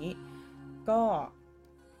อย่างนี้ก็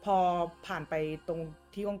พอผ่านไปตรง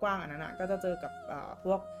ที่กว้างๆอันนั้นก็จะเจอกับพ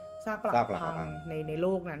วกซากปรักพังในโล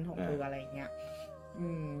กนั้นของเธออะไรอย่างเงี้ย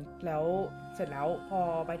แล้วเสร็จแล้วพอ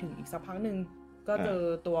ไปถึงอีกสักพักหนึ่งก็เจอ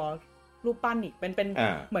ตัวรูปปั้นอีกเป็น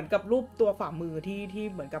เหมือนกับรูปตัวฝ่ามือที่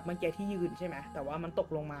เหมือนกับเมื่อกี้ที่ยืนใช่ไหมแต่ว่ามันตก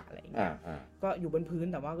ลงมาอะไรอย่างเงี้ยก็อยู่บนพื้น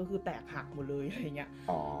แต่ว่าก็คือแตกหักหมดเลยอะไรเงี้ย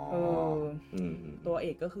ตัวเอ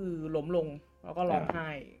กก็คือล้มลงแล้วก็ร้องไห้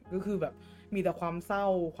ก็คือแบบมีแต่ความเศร้า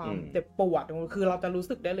ความเจ็บปวดคือเราจะรู้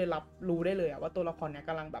สึกได้เลยรับรู้ได้เลยว่าตัวละครเนี้ย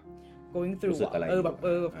กำลังแบบ going through แบบ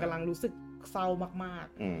กำลังรู้สึกเศร้ามาก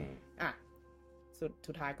ๆ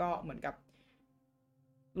สุดท้ายก็เหมือนกับ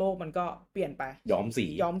โลกมันก็เปลี่ยนไปย้อม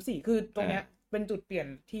สีคือตรงเนี้ยเป็นจุดเปลี่ยน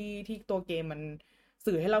ที่ตัวเกมมัน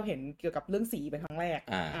สื่อให้เราเห็นเกี่ยวกับเรื่องสีเป็นครั้งแรก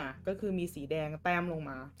ก็คือมีสีแดงแต้มลง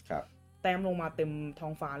มาแต้มลงมาเต็มท้อ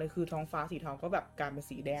งฟ้าเลยคือท้องฟ้าสีทองก็แบบกลายเป็น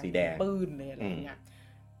สีแดงปื้นเลยอะไรเงี้ย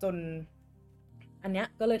จนอันเนี้ย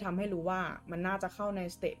ก็เลยทำให้รู้ว่ามันน่าจะเข้าใน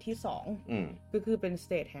สเตจที่2ก็คือเป็นส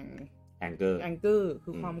เตจแห่งแองเกอร์คื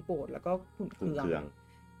อความโกรธแล้วก็ขุ่นเคือง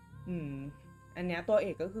อันเนี้ยตัวเอ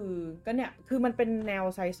กก็คือก็เนี่ยคือมันเป็นแนว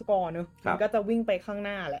ไซส์สกอร์เนอะมันก็จะวิ่งไปข้างห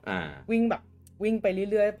น้าแหละวิ่งไป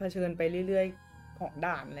เรื่อยๆเผชิญไปเรื่อยๆของ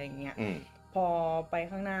ด่านอะไรอย่างเงี้ยพอไป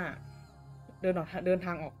ข้างหน้าเดินท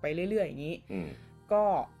างออกไปเรื่อยๆอย่างนี้ก็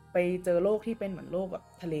ไปเจอโลกที่เป็นเหมือนโลกแบบ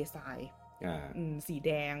ทะเลทรายสีแ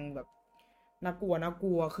ดงแบบน่ากลั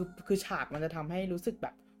วคือฉากมันจะทำให้รู้สึกแบ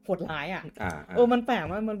บโหดร้ายมันแปลก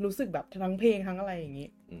ว่ามันรู้สึกแบบทั้งเพลงทั้งอะไรอย่างนี้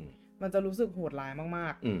มันจะรู้สึกโหดร้ายมา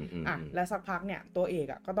กๆและสักพักเนี่ยตัวเอก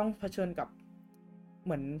ก็ต้องเผชิญกับเห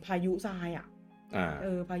มือนพายุทราย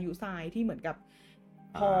พายุทรายที่เหมือนกับ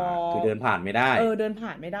พอคือเดินผ่านไม่ได้เดินผ่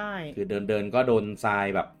านไม่ได้คือเดินก็โดนทราย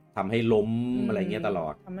แบบทำให้ล้มอะไรเงี้ยตลอ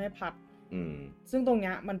ดทำให้พัดซึ่งตรงเ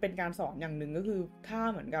นี้ยมันเป็นการสอนอย่างหนึ่งก็คือถ้า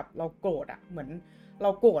เหมือนกับเราโกรธเหมือนเรา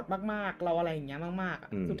โกรธมากๆเราอะไรอย่างเงี้ยมาก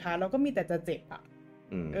ๆสุดท้ายเราก็มีแต่จะเจ็บ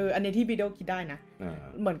อันนี้ที่วิดีโอคิดได้นะ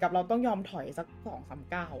เหมือนกับเราต้องยอมถอยสัก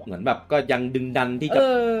 2-3 ก้าวเหมือนแบบก็ยังดึงดันที่จะ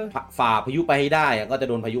ฝ่าพายุไปให้ได้ก็จะ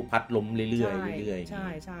โดนพายุพัดล้มเรื่อยๆใ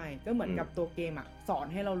ช่ก็เหมือนกับตัวเกมสอน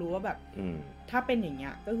ให้เรารู้ว่าแบบถ้าเป็นอย่างเงี้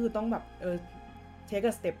ยก็คือต้องแบบtake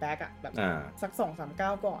a step back แบบสัก 2-3 ก้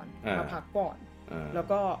าวก่อนมาพักก่อนแล้ว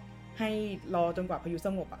ก็ให้รอจนกว่าพายุส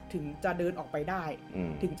งบถึงจะเดินออกไปได้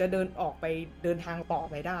ถึงจะเดินออกไปเดินทางต่อ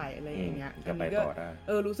ไปได้อะไรอย่างเงี้ยอันนี้ก็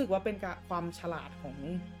รู้สึกว่าเป็นความฉลาดข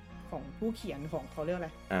องผู้เขียนของเขาเรียกอะไร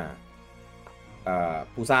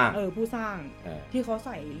ผู้สร้างผู้สร้างที่เขาใ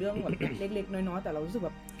ส่เรื่องแบบ เล็กๆน้อยๆแต่เรารู้สึกแบ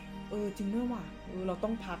บจริงด้วยว่ะเราต้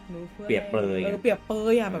องพักนู้เพื่อเปรียบเปรย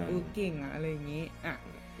แบบเก่งอ่ะอะไรอย่างงี้อ่ะ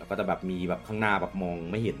แล้วก็จะแบบมีแบบข้างหน้าแบบมอง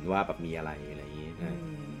ไม่เห็นว่าแบบมีอะไรอย่างงี้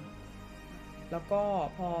แล้วก็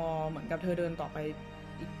พอเหมือนกับเธอเดินต่อไป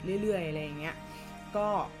อีกเรื่อยๆอะไรอย่างเงี้ยก็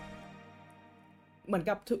เหมือน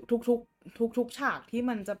กับทุกฉากที่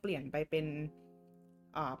มันจะเปลี่ยนไปเป็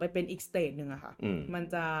นอีกสเตจนึงอะค่ะมัน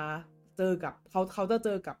จะเจอกับเขาจะเจ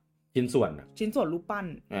อกับชิ้นส่วนรูปปั้น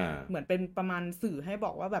เหมือนเป็นประมาณสื่อให้บ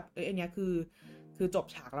อกว่าแบบอันเนี้ยคือจบ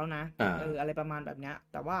ฉากแล้วนะอะไรประมาณแบบเนี้ย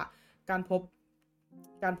แต่ว่าการ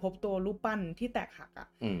พบตัวรูปปั้นที่แตกหักอะ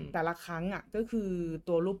แต่ละครั้งอะก็คือ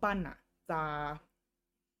ตัวรูปปั้นอะจะ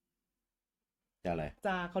อะไรจ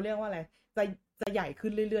ะเขาเรียกว่าอะไรจะใหญ่ขึ้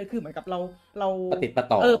นเรื่อยๆคือเหมือนกับเราปฏิป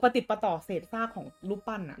ต่อปฏิปต่อเศษซากของรูป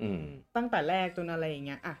ปั้นอะตั้งแต่แรกจนอะไรอย่างเ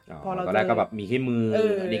งี้ยอ่ะพอเราตอนแรกก็แบบมีแค่มือ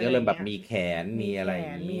อันนี้ก็เริ่มแบบมีแขนมีอะไรอ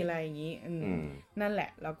ย่างงี้นั่นแหละ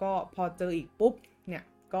แล้วก็พอเจออีกปุ๊บเนี่ย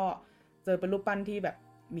ก็เจอเป็นรูปปั้นที่แบบ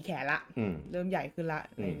มีแขนละเริ่มใหญ่ขึ้นละ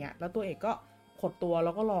อะไรเงี้ยแล้วตัวเอกก็ขดตัวแ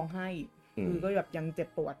ล้วก็ร้องไห้คือก็แบบยังเจ็บ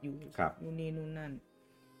ปวดอยู่นู่นนี่นู่นนั่น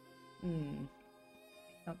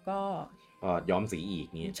แล้วก็ย้อมสีอีก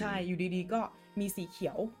นี้ใช่อยู่ดีๆก็มีสีเขี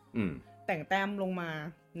ยวแต่งแต้มลงมา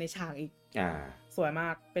ในฉากอีกสวยมา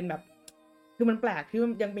กเป็นแบบคือมันแปลกที่มั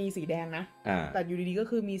นยังมีสีแดงนะแต่อยู่ดีๆก็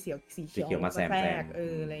คือมีสีเขียวมาแทรก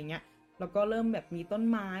อะไรเงี้ยแล้วก็เริ่มแบบมีต้น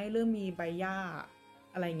ไม้เริ่มมีใบหญ้า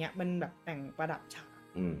อะไรเงี้ยมันแบบแต่งประดับฉาก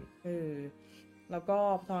แล้วก็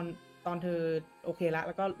ตอนเธอโอเคละแ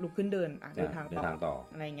ล้วก็ลุกขึ้นเดินทางต่อ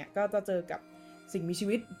อะไรเงี้ยก็จะเจอกับสิ่งมีชี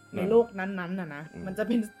วิตในโลกนั้นๆนะมันจะเ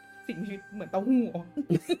ป็นสิ่งมีชีวิตเหมือนเต้าหู้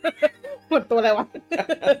เหมือนตัวอะไรวะ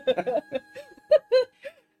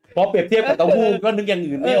พอเปรียบเทียบกับเต้าหู้ก็นึกอย่าง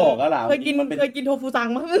อื่นไม่ออกแล้วล่ะเคยกินโทฟูซัง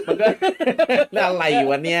มั้ยมันก็อะไร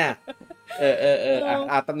วะเนี่ย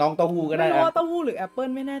น้องเต้าหู้ก็ได้ไม่รู้ว่าเต้าหู้หรือแอปเปิ้ล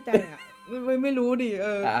ไม่แน่ใจอ่ะไม่รู้ดิ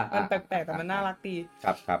มันแปลกๆแต่มันน่ารักดี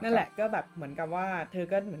นั่นแหละก็แบบเหมือนกับว่าเธอ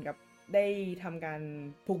ก็เหมือนกับได้ทำการ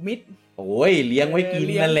ผูกมิตรโอ้ยเลี้ยงไว้กิน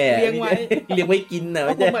นั่นแหละเลี้ยงไว้กินนะไ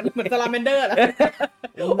ม่ใช่เหมือนซาลาแมนเดอร์เหรอ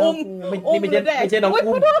นี่ไม่ใช่น้อง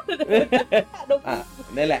อุ้ม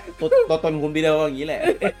นั่นแหละตัวตนคุณพี่เดียวอย่างนี้แหละ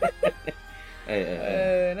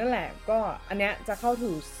นั่นแหละก็อันเนี้ยจะเข้า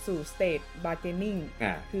สู่สเตจบาร์เกนนิ่ง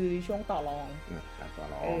คือช่วงต่อรองการต่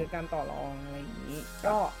อรองอะไรอย่างนี้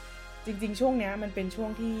ก็จริงๆช่วงเนี้ยมันเป็นช่วง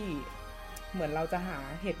ที่เหมือนเราจะหา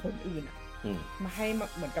เหตุผลอื่นมาให้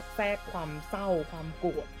เหมือนกับแทรกความเศร้าความโก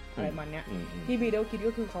รธอะไรมันเนี้ยที่บีเดลคิด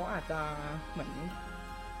ก็คือเขาอาจจะเหมือน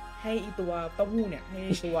ให้อีตัวเต้าหู้เนี่ยให้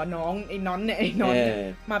ตัวน้องไอ้น้อนเนี่ย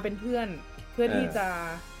มาเป็นเพื่อที่จะ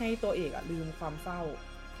ให้ตัวเอกลืมความเศร้า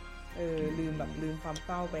ลืมความเ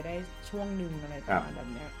ศร้าไปได้ช่วงนึงอะไรประมาณแบบ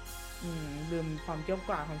เนี้ยลืมความเกี่ยวก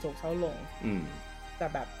ราดความโศกเศร้าลงแต่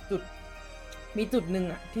แบบมีจุดนึง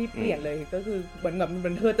อ่ะที่เปลี่ยนเลยก็คือเหมื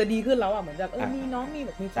อนเธอจะดีขึ้นแล้วอ่ะเหมือนแบบมีน้องมีแ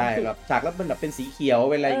บบมีความสุขฉากแล้วมันแบบเป็นสีเขียว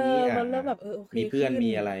เป็นอะไรอย่างงี้มันเริ่มแบบโอเคมีเพื่อนมี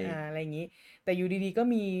อะไรอะไรอย่างงี้แต่อยู่ดีๆก็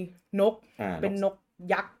มีนกเป็นนก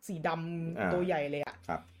ยักษ์สีดำตัวใหญ่เลยอ่ะ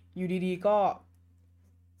อยู่ดีๆก็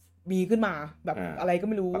มีขึ้นมาแบบอะไรก็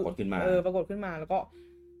ไม่รู้ปรากฏขึ้นมาแล้วก็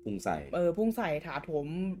พุ่งใส่ถาโถม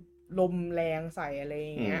ลมแรงใส่อะไรอ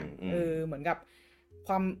ย่างเงี้ยเหมือนกับ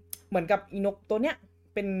อีนกตัวเนี้ย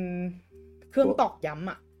เป็นเครื่องตอกย้ำ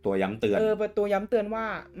อ่ะตัวย้ำเตือนตัวย้ำเตือนว่า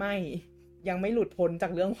ไม่ยังไม่หลุดพ้นจา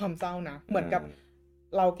กเรื่องความเศร้านะเหมือนกับ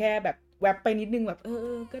เราแค่แบบแวบไปนิดนึงแบบ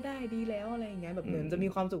ก็ได้ดีแล้วอะไรอย่างเงี้ยแบบเหมือนจะมี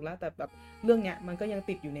ความสุขแล้วแต่แบบเรื่องเนี้ยมันก็ยัง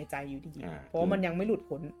ติดอยู่ในใจอยู่ดีเพราะมันยังไม่หลุด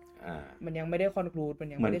พ้นมันยังไม่ได้คอนคลูดมัน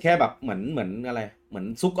ยังไม่ได้แค่แบบเหมือนอะไรเหมือน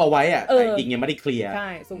ซุกเอาไว้อะแต่จริงยังไม่ได้เคลียร์ใช่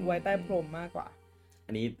ซุกไว้ใต้พรมมากกว่า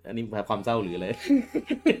อันนี้ความเศร้าหรืออะไร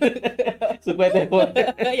ซุกไว้ใต้พรม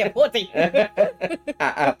อย่าพูดสิ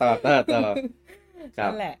ต่อ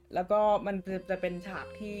นั่นแหละแล้วก็มันจะเป็นฉาก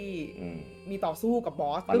ที่มีต่อสู้กับบ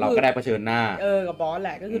อสเราก็ได้เผชิญหน้ากับบอสแห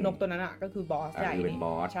ละก็คือนกตัวนั้นอ่ะก็คือบอสใหญ่เป็นบ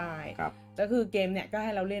อสใช่ก็คือเกมเนี่ยก็ใ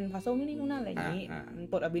ห้เราเล่นพัซเซิลนี่นู่นนั่นอะไรอย่างนี้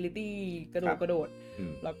ปลด ability กระโดด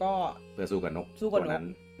แล้วก็เพื่อสู้กับนกนั้น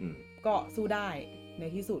ก็สู้ได้ใน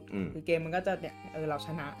ที่สุดคือเกมมันก็จะเนี่ยเราช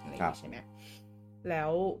นะอะไรอย่างนี้ใช่ไหมแล้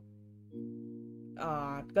ว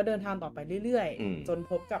ก็เดินทางต่อไปเรื่อยๆจน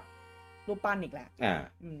พบกับรูปปั้นอีกแหละ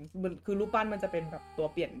คือรูปปั้นมันจะเป็นแบบตัว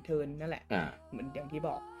เปลี่ยนเทิร์นนั่นแหละเหมือนอย่างที่บ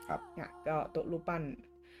อกเนี่ยก็ตัวรูปปั้น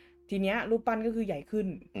ทีเนี้ยรูปปั้นก็คือใหญ่ขึ้น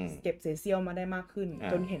เก็บเศษเสี้ยวมาได้มากขึ้น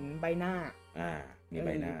จนเห็นใบหน้ามีใบ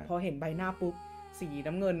หน้าพอเห็นใบหน้าปุ๊บสี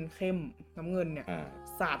น้ำเงินเข้มน้ำเงินเนี่ย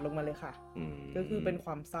สาดลงมาเลยค่ะก็คือเป็นค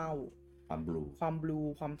วามเศร้าความบลู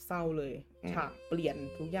ความเศร้าเลยฉากเปลี่ยน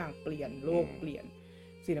ทุกอย่างเปลี่ยนโลกเปลี่ยน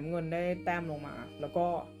สีน้ำเงินได้แต้มลงมาแล้วก็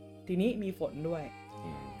ทีนี้มีฝนด้วย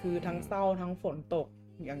คือทั้งเศร้าทั้งฝนตก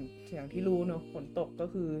อย่างที่รู้เนอะฝนตกก็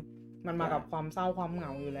คือมันมากับความเศร้าความเหง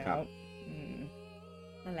าอยู่แล้ว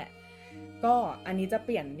นั่นแหละก็อันนี้จะเป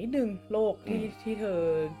ลี่ยนนิดนึงโลกที่เธอ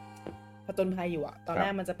ผจญภัยอยู่อะตอนแร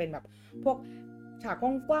กมันจะเป็นแบบพวกฉาก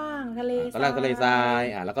กว้างๆทะเลทราย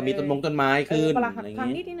แล้วก็มีต้นไม้ขึ้นอะไรอย่า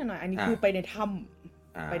งงี้นิดๆหน่อยๆอันนี้คือไปในถ้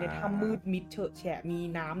ำไปในถ้ำมืดมิดเฉอะแฉะมี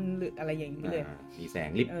น้ำหรืออะไรอย่างนี้เลยมีแสง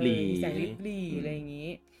ลิบลี่อะไรอย่างนี้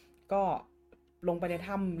ก็ลงไปใน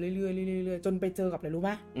ถ้ำเรื่อยๆจนไปเจอกับอะไรรู้ไห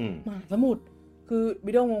มมหาสมุทรคือ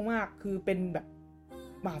วิดีโองงมากคือเป็นแบบ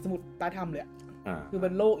มหาสมุทรใต้ถ้ำเลยคือเป็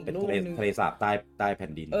นโลกอีกโลกนึงทะเลสาบใต้แผ่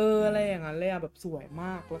นดินอะไรอย่างนั้นเลยแบบสวยม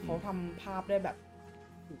ากแล้วเขาทำภาพได้แบบ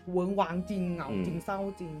เวิ้งว้างจริงเหงาจริงเศร้า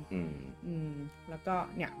จริงแล้วก็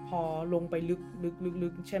เนี่ยพอลงไปลึ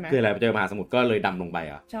กใช่ไหมคืออะไรไปเจอมหาสมุทรก็เลยดำลงไป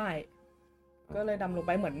ใช่ก็เลยดำลงไ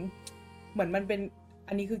ปเหมือนมันเป็น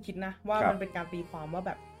อันนี้คือคิดนะว่ามันเป็นการตีความว่าแ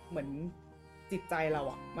บบเหมือนจิตใจเรา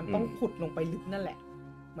อ่ะมันต้องขุดลงไปลึกนั่นแหละ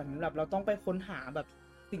เหมือนแบบเราต้องไปค้นหาแบบ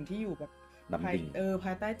สิ่งที่อยู่แบบภ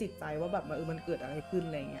ายใต้จิตใจว่าแบบมันเกิดอะไรขึ้น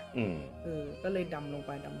อะไรเงี้ยก็เลยดำลงไ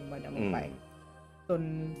ปจน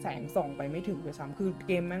แสงส่องไปไม่ถึงเลยซ้ำคือเ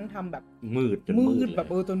กมแม่งทำแบบมืดแบบ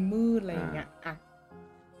จนมืดอะไรอย่างเงี้ย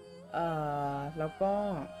แล้วก็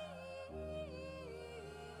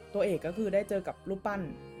ตัวเอกก็คือได้เจอกับรูปปั้น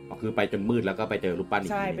คือไปจนมืดแล้วก็ไปเจอรูปปั้นอีก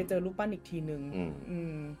ทีใช่ไปเจอรูปปั้นอีกทีนึง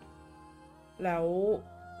แล้ว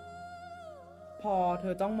พอเธ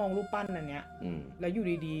อต้องมองรูปปั้นอันเนี้ยแล้วอยู่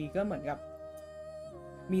ดีๆก็เหมือนกับ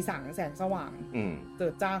มีแสงสว่างเจิ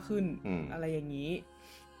ดจ้าขึ้นอะไรอย่างนี้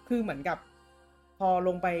คือเหมือนกับพอล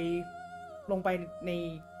งไปใน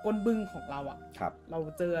ก้นบึ้งของเราอ่ะเรา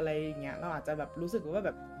เจออะไรอย่างเงี้ยเราอาจจะแบบรู้สึกว่าแบ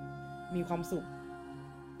บมีความสุข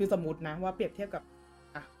คือสมมตินะว่าเปรียบเทียบกับ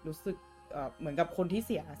รู้สึกเหมือนกับคนที่เ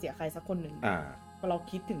สียใครสักคนหนึ่งพอเรา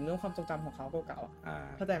คิดถึงเรื่องความทรงจำของเขาเก่า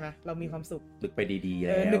ๆเข้าใจไหมเรามีความสุขนึกไปดีๆแ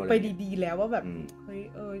ล้วนึกไปดีๆแล้วว่าแบบเฮ้ย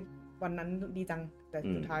วันนั้นดีจังแต่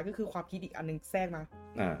สุดท้ายก็คือความคิดอีกอันนึงแทรกมา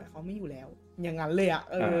แต่เขาไม่อยู่แล้วอย่างนั้นเลย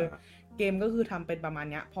เกมก็คือทำเป็นประมาณ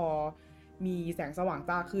เนี้ยพอมีแสงสว่าง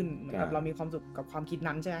จ้าขึ้นเหมือนกับเรามีความสุขกับความคิด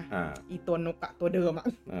นั้นใช่ไหมอีตัวนกตัวเดิม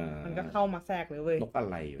มันก็เข้ามาแทรกเลยเว้ยนกอะ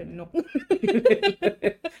ไรเป็นนก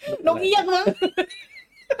นกเอี้ยงมั้ง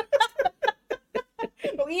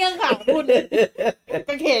นกเอี้ยงค่ะพูดก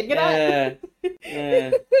ระเขนก็ได้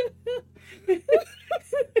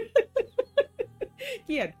เ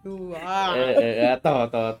กลียดกูต่อ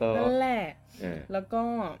นั่นแหละแล้วก็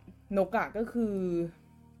นกก็คือ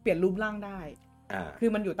เปลี่ยนรูปร่างได้คือ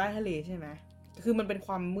มันอยู่ใต้ทะเลใช่ไหมคือมันเป็นค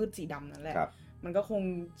วามมืดสีดำนั่นแหละมันก็คง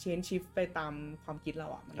เชนชิฟไปตามความคิดเรา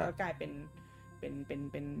มันก็กลายเป็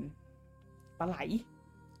นปลาไหล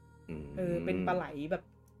เป็นปลาไหลแบบ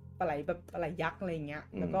ปลาไหลยักษ์อะไรเงี้ย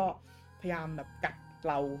แล้วก็พยายามแบบกัด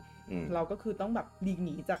เราก็คือต้องแบบหลีกห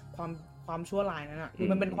นีจากความชั่วร้ายนั่นคือ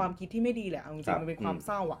มันเป็นความคิดที่ไม่ดีแหละจริงๆมันเป็นความเ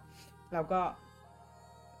ศร้าแล้วก็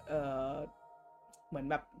เหมือน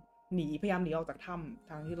แบบพยายามหนีออกจากถ้ำ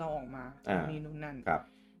ทางที่เราออกมานี่นู่นนั่น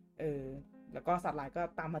แล้วก็สัตว์ร้ายก็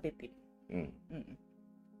ตามมาติด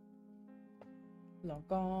แล้ว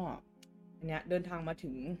ก็อันเนี้ยเดินทางมาถึ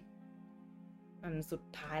งอันสุด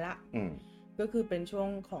ท้ายละก็คือเป็นช่วง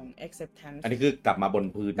ของ acceptance อันนี้คือกลับมาบน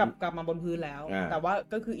พื้นกลับมาบนพื้นแล้วแต่ว่า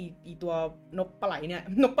ก็คืออีตัวนกปลาไหลเนี่ย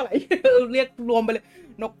นกปลาไหล เรียกรวมไปเลย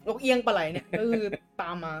นกเอี้ยงปลาไหลเนี่ยก็คือตา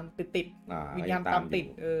มมาติดวิญญาณตามติด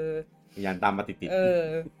วิญญาณตามมาติด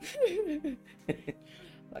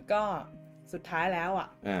แล้วก็สุดท้ายแล้ว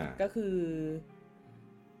ก็คือ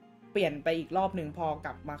เปลี่ยนไปอีกรอบหนึ่งพอก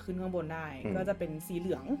ลับมาขึ้นข้างบนได้ก็จะเป็นสีเห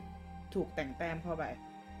ลืองถูกแต่งแต้มเข้าไป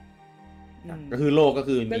ก็คือโลกก็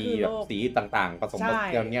คือมีแบบสีต่างๆผสม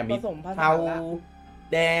อย่างเงี้ยมีเทา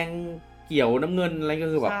แดงเขียวน้ำเงินอะไรก็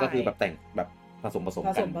คือแบบแต่งแบบผสม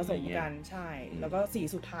กันใช่แล้วก็สี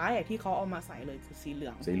สุดท้ายที่เขาเอามาใส่เลยคือสีเหลื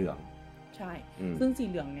องใช่ซึ่งสี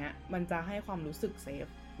เหลืองเนี้ยมันจะให้ความรู้สึกเซฟ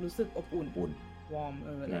รู้สึกอบอุ่นวอร์ม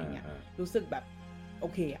อะไรเงี้ยรู้สึกแบบโอ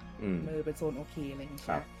เคเป็นโซนโอเคอะไรอย่างเงี้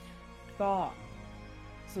ยก็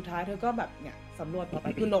สุดท้ายเธอก็แบบเนี่ยสำรวจต่อไป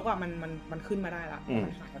คือนกมันขึ้นมาได้ละมั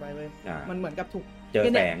นหายไปเลยมันเหมือนกับถูกเจอ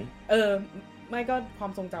แสงไม่ก็ควา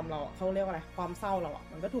มทรงจำเราเขาเรียกว่าอะไรความเศร้าเรา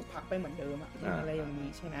มันก็ถูกพักไปเหมือนเดิมอะไรอย่างนี้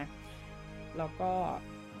ใช่ไหมแล้วก็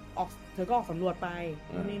เธอก็ออกสำรวจไป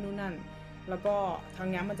นู่นนั่นแล้วก็ทาง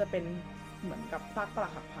นี้มันจะเป็นเหมือนกับซากปรั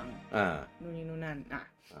กหักพังนู่นนั่น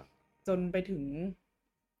จนไปถึง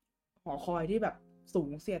หอคอยที่แบบสู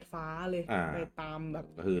งเสียดฟ้าเลยไปตามแบบ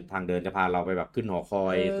ก็คือทางเดินจะพาเราไปแบบขึ้นหอคอ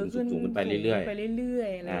ยสูงขึ้นไปเรื่อ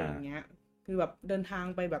ยๆอะไรอย่างเงี้ยคือแบบเดินทาง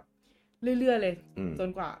ไปแบบเรื่อยๆเลยจน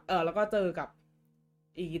กว่าแล้วก็เจอกับ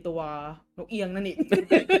อีกตัวนกเอียงนั่นอีก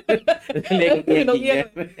เล็กนกเอี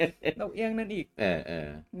ยงนั่นอีก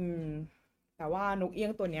แต่ว่านกเอี้ย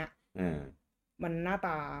งตัวเนี้ยมันหน้าต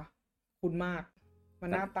าคุ้นมากมัน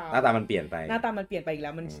หน้าตามันเปลี่ยนไปหน้าตามันเปลี่ยนไปอีกแล้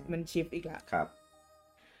วมันชิฟอีกแล้วครับ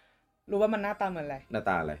รู้ว่ามันหน้าตาเหมือนอะไรหน้าต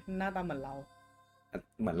าอะไรหน้าตาเหมือนเรา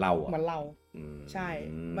เหมือนเราเหมือนเราใช่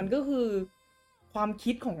มันก็คือความ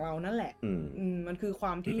คิดของเรานั่นแหละมันคือคว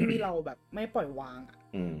ามที่ เราแบบไม่ปล่อยวางอ่ะ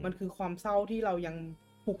มันคือความเศร้าที่เรายัง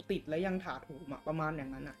ผูกติดและยังถาโถมประมาณอย่า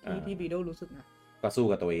งนั้นอ่ะที่บีโดรู้สึกนะก็สู้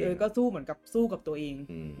กับตัวเองก็สู้เหมือนกับสู้กับตัวเอง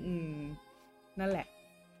นั่นแหละ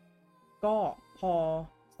ก็พอ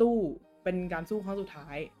สู้เป็นการสู้ครั้งสุดท้า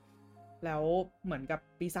ยแล้วเหมือนกับ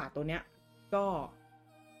ปีศาจตัวเนี้ยก็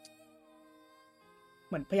เ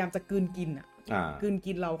หมือนพยายามจะกลืนกินกลืน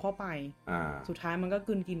กินเราเข้าไปสุดท้ายมันก็ก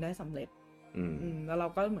ลืนกินได้สำเร็จแล้วเรา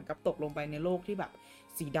ก็เหมือนกับตกลงไปในโลกที่แบบ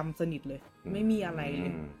สีดำสนิทเลยไม่มีอะไรเล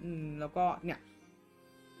ยแล้วก็เนี่ย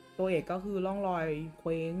ตัวเอกก็คือล่องลอยเค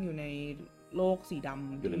ว้งอยู่ในโลกสีด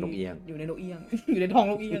ำอยู่ในนกเอี้ยงอยู่ในนกเอี้ยง อยู่ในท้อง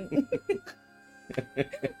นกเอี้ยง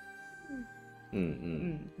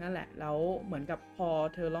นั่นแหละแล้วเหมือนกับพอ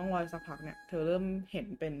เธอล่องลอยสักพักเนี่ยเธอเริ่มเห็น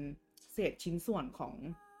เป็นเศษชิ้นส่วนของ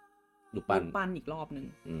รูปปั้นอีกรอบหนึ่ง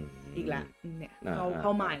อีกแล้วเนี่ยเข้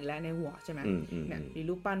ามาอีกแล้วในหัวใช่ไหมเนี่ยมี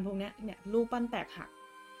รูปปั้นพวกเนี้ยเนี่ยรูปปั้นแตกหัก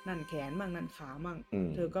นั่นแขนมั่งนั่นขามั่ง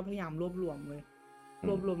เธอก็พยายามรวบรวมเลยร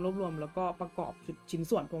วบรวมแล้วก็ประกอบชิ้น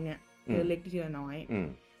ส่วนพวกเนี้ยเล็กทีละน้อย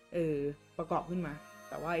ประกอบขึ้นมา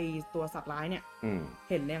แต่ว่าไอตัวสัตว์ร้ายเนี่ย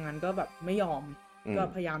เห็นอย่างนั้นก็แบบไม่ยอมก็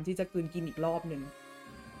พยายามที่จะกลืนกินอีกรอบหนึ่ง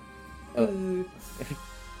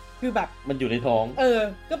คือแบบมันอยู่ในท้อง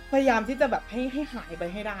ก็พยายามที่จะแบบให้หายไป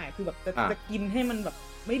ให้ได้คือแบบจะกินให้มันแบบ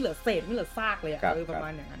ไม่เหลือเศษไม่เหลือซากเลยประมา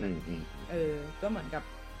ณอย่างนั้นก็เหมือนกับ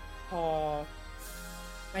พอ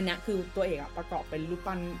อันนี้คือตัวเอกประกอบเป็นรูป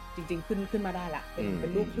ปั้นจริงๆขึ้นมาได้ละเป็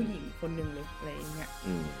นรูปผู้หญิงคนหนึ่งเลยอะไรอย่างเงี้ย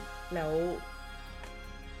แล้ว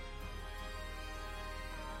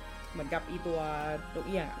เหมือนกับอีตัวนกเ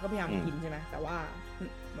อี้ยงก็พยายามกินใช่ไหมแต่ว่า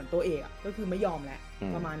เหมือนตัวเอกก็คือไม่ยอมแหละ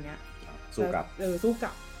ประมาณเนี้ยสู้กลับสู้ก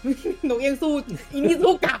ลับนกเอี้ยงสู้อีนี่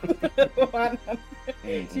สู้กลับประมาณนั้น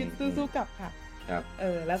ชิดสู้กลับค่ะครับ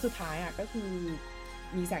แล้วสุดท้ายก็คือ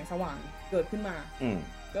มีแสงสว่างเกิดขึ้นมา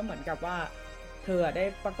ก็เหมือนกับว่าเธอได้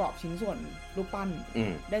ประกอบชิ้นส่วนรูปปั้น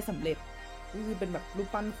ได้สำเร็จก็คือเป็นแบบรูป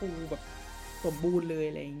ปั้นฟูแบบสมบูรณ์เลย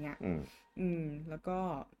อะไรอย่างเงี้ยแล้วก็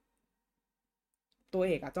ตัวเ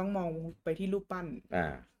อกจ้องมองไปที่รูปปั้น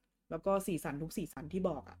แล้วก็สีสันทุกสีสันที่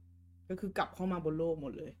บอกก็คือกลับเข้ามาบนโลกหม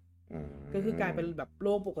ดเลยก็คือกลายเป็นแบบโล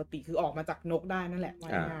กปกติคือออกมาจากนกได้นั่นแหละว่า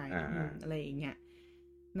ง่ายอะไรอย่างเงี้ย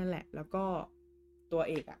นั่นแหละแล้วก็ตัว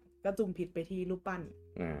เอกก็จุ่มพิษไปที่รูปปั้น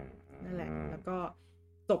นั่นแหละแล้วก็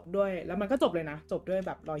จบด้วยแล้วมันก็จบเลยนะจบด้วยแ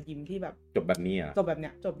บบรอยยิ้มที่แบบจบแบบนี้จบแบบเนี้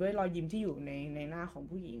ยจบด้วยรอยยิ้มที่อยู่ในหน้าของ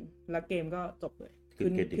ผู้หญิงแล้วเกมก็จบเลย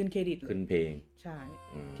ขึ้นเครดิตขึ้นเพลงใช่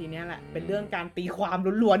ทีเนี้ยแหละเป็นเรื่องการตีความ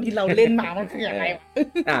ล้วนๆที่เราเล่นมามันคืออะไร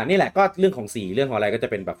นี่แหละก็เรื่องของสีเรื่องของอะไรก็จะ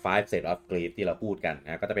เป็นแบบ5 set of grade ที่เราพูดกันน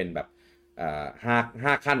ะก็จะเป็นแบบ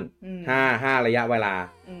5ขั้น5ระยะเวลา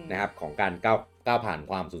นะครับของการก้าวผ่าน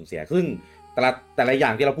ความสูญเสียซึ่งแต่ละอย่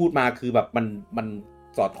างที่เราพูดมาคือแบบมัน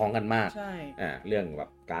สอดคล้องกันมากเรื่องแบบ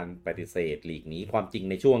การปฏิเสธหลีกหนีความจริง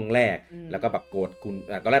ในช่วงแรกแล้วก็แบบโกรธคุณ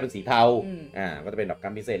ตอนแรกเป็นสีเทาก็จะเป็นแบบกา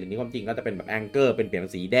รปฏิเสธหลีกหนีความจริงก็จะเป็นแบบแองเกอร์เป็นเปลี่ยนเป็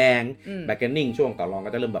นสีแดงแบ็คเกนนิ่งช่วงต่อรอง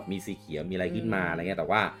ก็จะเริ่มแบบมีสีเขียวมีอะไรขึ้นมาอะไรเงี้ยแต่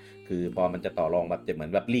ว่าคือพอมันจะต่อรองแบบจะเหมือ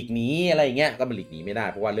นแบบหลีกหนีอะไรเงี้ยก็มันหลีกหนีไม่ได้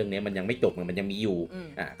เพราะว่าเรื่องนี้มันยังไม่จบมันยังมีอยู่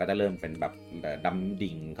ก็จะเริ่มเป็นแบบดำ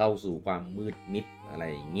ดิ่งเข้าสู่ความมืดมิดอะไร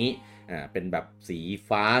อย่างนี้เป็นแบบสี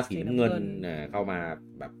ฟ้าสีน้ำเงินเข้ามา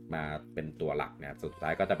แบบมาเป็นตัวหลักเนี่ยสุดท้า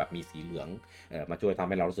ยก็จะแบบมีสีเหลืองมาช่วยทำ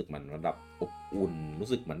ให้เรารู้สึกเหมือนแบบอบอุ่นรู้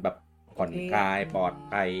สึกเหมือนแบบผ่อนคลายปลอด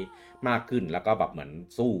ภัยมากขึ้นแล้วก็แบบเหมือน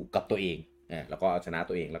สู้กับตัวเองแล้วก็ชนะ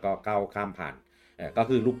ตัวเองแล้วก็ก้าวข้ามผ่านก็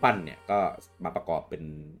คือรูปปั้นเนี่ยก็มาประกอบเ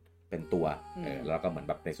ป็นตัวแล้วก็เหมือน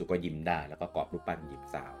แบบในสุดก็ยิ้มได้แล้วก็กรอบรูปปั้นยิ้ม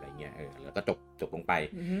สาวอะไรเงี้ยแล้วก็จบลงไป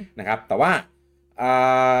นะครับแต่ว่า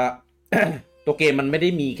ตัวเกมมันไม่ได้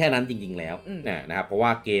มีแค่นั้นจริงๆแล้วนะครับเพราะว่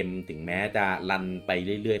าเกมถึงแม้จะรันไป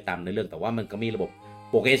เรื่อยๆตามในเรื่องแต่ว่ามันก็มีระบบ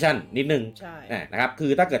โปรเกรสชั่นนิดนึงนะครับคื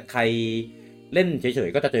อถ้าเกิดใครเล่นเฉย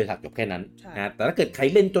ๆก็จะเจอฉากจบแค่นั้นนะแต่ถ้าเกิดใคร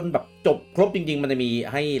เล่นจนแบบจบครบจริงๆมันจะมี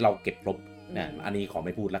ให้เราเก็บครบอันนี้ขอไ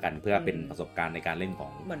ม่พูดแล้วกันเพื่อเป็นประสบการณ์ในการเล่น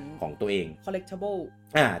ของตัวเอง collectible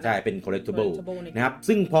ใช่เป็น collectible นะครับ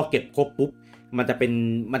ซึ่งพอเก็บครบปุ๊บมัน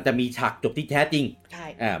จะมีฉากจบที่แท้จริง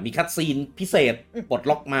มีคัตซีนพิเศษปลด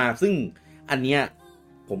ล็อกมาซึ่งอันเนี้ย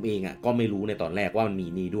ผมเองก็ไม่รู้ในตอนแรกว่ามันมี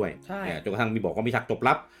นี่ด้วยจนกระทั่งมีบอกว่ามีฉากจบ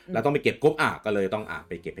ลับแล้วต้องไปเก็บครบก็เลยต้อง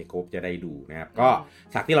ไปเก็บให้ครบจะได้ดูนะครับก็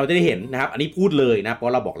ฉากที่เราจะได้เห็นนะครับอันนี้พูดเลยนะเพรา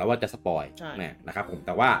ะเราบอกแล้วว่าจะสปอยนะครับผมแ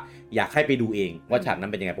ต่ว่าอยากให้ไปดูเองว่าฉากนั้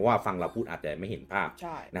นเป็นยังไงเพราะว่าฟังเราพูดอาจจะไม่เห็นภาพ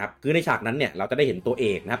นะครับคือในฉากนั้นเนี่ยเราจะได้เห็นตัวเอ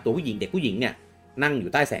กนะครับตัวผู้หญิงเด็กผู้หญิงเนี่ยนั่งอ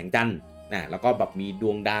ยู่ใต้แสงจันทร์ แล้วก็แบบมีด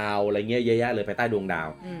วงดาวอะไรเงี้ยเยอะแยะเลยภายใต้ดวงดาว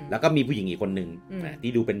แล้วก็มีผู้หญิงอีกคนหนึ่ง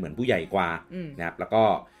ที่ดูเป็นเหมือนผู้ใหญ่กว่านะครับแล้วก็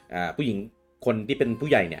ผู้หญิงคนที่เป็นผู้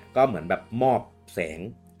ใหญ่เนี่ยก็เหมือนแบบมอบแสง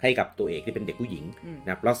ให้กับตัวเอกที่เป็นเด็กผู้หญิงน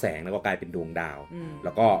ะครับแล้วแสงแล้วก็กลายเป็นดวงดาวแ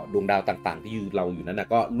ล้วก็ดวงดาวต่างๆที่เราอยู่นั้นนะ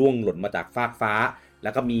ก็ล่วงหล่นมาจากฟากฟ้าแล้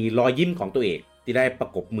วก็มีรอยยิ้มของตัวเอกที่ได้ประ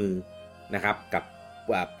กบมือนะครับกับ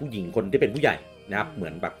ผู้หญิงคนที่เป็นผู้ใหญ่นะครับเหมื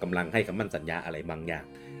อนแบบกำลังให้คำมั่นสัญญาอะไรบางอย่าง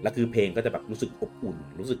แล้วคือเพลงก็จะแบบรู้สึกอบอุ่น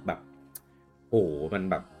รู้สึกแบบโอ้มัน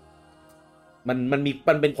แบบ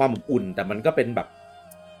มันเป็นความอบอุ่นแต่มันก็เป็นแบบ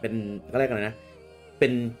เป็นเขาเรียกกันนะเป็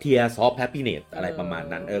น tears of happiness อะไรประมาณ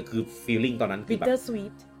นั้นคือ feeling ตอนนั้นคือแบบ bitter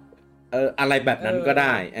sweet อะไรแบบนั้นก็ไ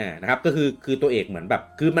ด้นะครับก็คือตัวเอกเหมือนแบบ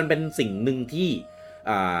คือมันเป็นสิ่งหนึ่งที่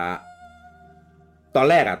ตอน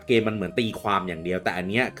แรกเกมมันเหมือนตีความอย่างเดียวแต่อัน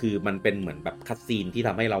เนี้ยคือมันเป็นเหมือนแบบคัตซีนที่ท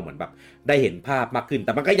ำให้เราเหมือนแบบได้เห็นภาพมากขึ้นแ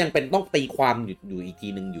ต่มันก็ยังเป็นต้องตีความอยู่อีกที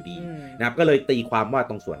นึงอยู่ดีนะครับก็เลยตีความว่า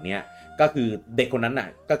ตรงส่วนเนี้ยก็คือเด็กคนนั้นน่ะ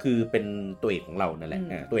ก็คือเป็นตัวเอกของเรานั่นแหละ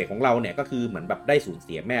ตัวเอกของเราเนี่ยก็คือเหมือนแบบได้สูญเ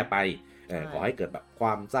สียแม่ไปขอให้เกิดแบบคว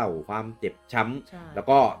ามเศร้าความเจ็บช้ำแล้ว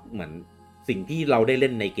ก็เหมือนสิ่งที่เราได้เล่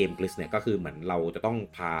นในเกมกลิสเนี่ยก็คือเหมือนเราจะต้อง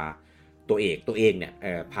พาตัวเองเนี่ย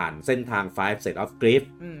ผ่านเส้นทาง Five Set of Grief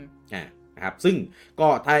นะครับซึ่งก็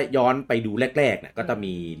ถ้าย้อนไปดูแรกๆเนี่ยก็จะ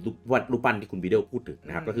มีรูปปั้นที่คุณวิดีโอพูดถึงน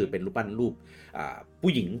ะครับก็คือเป็นรูปปั้นรูป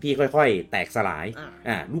ผู้หญิงที่ค่อยๆแตกสลาย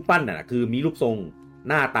รูปปั้นน่ะคือมีรูปทรง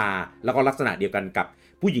หน้าตาแล้วก็ลักษณะเดียวกันกับ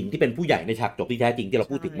ผู้หญิงที่เป็นผู้ใหญ่ในฉากจบที่แท้จริงที่เรา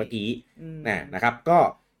พูดถึงเมื่อกี้นะครับก็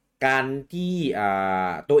การที่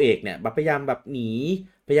ตัวเอกเนี่ยพยายามแบบหนี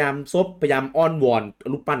พยายามพยายามอ้อนวอน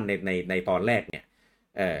รูปปั้นในตอนแรกเนี่ย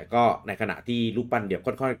ก็ในขณะที่รูปปั้นเดี๋ยว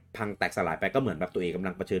ค่อยๆพังแตกสลายไปก็เหมือนแบบตัวเอกกำ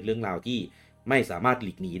ลังเผชิญเรื่องราวที่ไม่สามารถห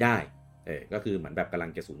ลีกหนีได้ก็คือเหมือนแบบกำลั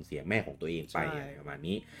งจะสูญเสียแม่ของตัวเองไปประมาณ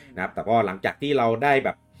นี้นะครับแต่ก็หลังจากที่เราได้แบ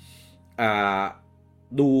บ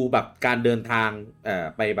ดูแบบการเดินทาง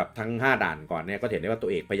ไปแบบทั้ง5ด่านก่อนเนี่ยก็เห็นได้ว่าตั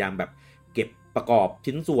วเอกพยายามแบบเก็บประกอบ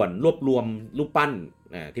ชิ้นส่วนรวบรวมรูปปั้น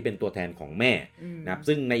ที่เป็นตัวแทนของแม่นะครับ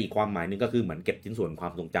ซึ่งในอีกความหมายนึงก็คือเหมือนเก็บชิ้นส่วนควา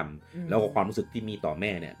มทรงจำแล้วก็ความรู้สึกที่มีต่อแ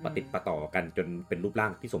ม่เนี่ยประติดประต่อกันจนเป็นรูปร่า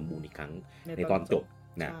งที่สมบูรณ์อีกครั้งในตอนจบ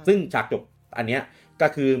นะซึ่งฉากจบอันเนี้ยก็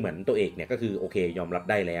คือเหมือนตัวเอกเนี่ยก็คือโอเคยอมรับ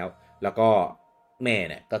ได้แล้วก็แม่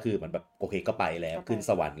เนี่ยก็คือเหมือนแบบโอเคก็ไปแล้วขึ้น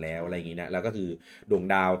สวรรค์แล้วอะไรอย่างงี้นะแล้วก็คือดวง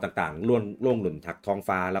ดาวต่างๆล่วงหล่นจากท้อง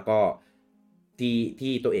ฟ้าแล้วก็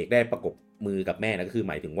ที่ตัวเอกได้ประกบมือกับแม่นะก็คือ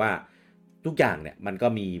หมายถึงว่าทุกอย่างเนี่ยมันก็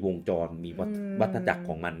มีวงจรมีวัฏจักรข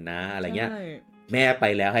องมันนะอะไรเงี้ยแม่ไป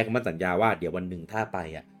แล้วให้คำมั่นสัญญาว่าเดี๋ยววันหนึ่งถ้าไป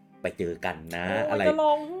ไปเจอกันนะอะไร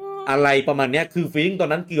ประมาณเนี้ยคือฟีลลิ่งตอน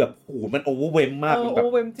นั้นเกือบโอ้โหมันโอเวอร์เวมมากโอเวอ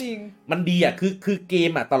ร์เวมจริงมันดีคือเก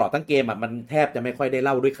มตลอดทั้งเกมมันแทบจะไม่ค่อยได้เ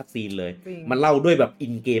ล่าด้วยคัตซีนเลยมันเล่าด้วยแบบอิ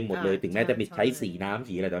นเกมหมดเลยถึงแม้จะมีใช้สีน้ำ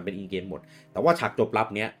สีอะไรแต่มันเป็นอินเกมหมดแต่ว่าฉากจบลับ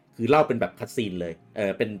เนี้ยคือเล่าเป็นแบบคัตซีนเลย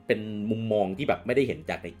เป็นมุมมองที่แบบไม่ได้เห็น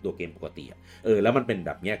จากในตัวเกมปกติแล้วมันเป็นแ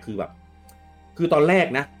บบเนี้ยคือตอนแรก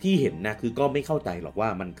นะที่เห็นนะคือก็ไม่เข้าใจหรอกว่า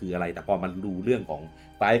มันคืออะไรแต่พอมันรู้เรื่องของ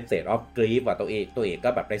Five Set of Grief ว่าตัวเอกก็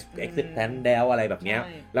แบบได้ acceptance แล้วอะไรแบบเนี้ย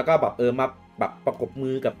แล้วก็แบบมาแบบประกบ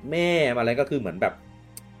มือกับแม่อะไรก็คือเหมือนแบบ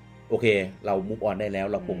โอเคเรา move on ได้แล้ว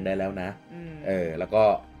เราปลงได้แล้วนะแล้วก็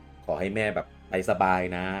ขอให้แม่แบบไปสบาย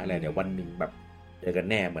นะอะไรเดี๋ยววันหนึ่งแบบเจอกัน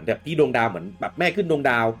แน่เหมือนแบบที่ดวงดาวเหมือนแบบแม่ขึ้นดวง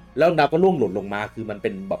ดาวแล้วดาวก็ล่วงหล่นลงมาคือมันเป็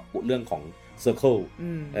นแบบเรื่องของ circle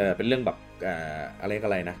เป็นเรื่องแบบอะ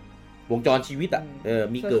ไรนะวงจรชีวิต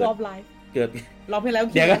มีเกิดร้องเพลงแล้ว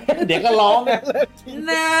เดี๋ยวก็ร้องนะ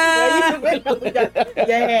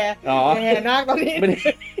แย่นักตอนนี้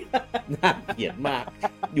น่าเกลียดมาก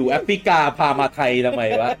อยู่แอฟริกาพามาไทยทำไม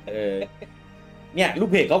วะเนี่ยลูก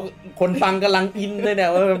เพจเขาคนฟังกำลังอินเลยเนี่ย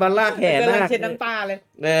มาลากแห่หน้าเช็ดน้ำตาเลย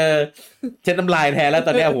เช็ดน้ำลายแทนแล้วต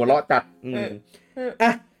อนนี้หัวเราะจัด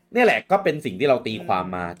นี่แหละก็เป็นสิ่งที่เราตีความ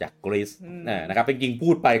มาจากกรีซนะครับจริงๆพู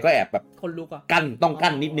ดไปก็แอบแบบคนลุกต้อง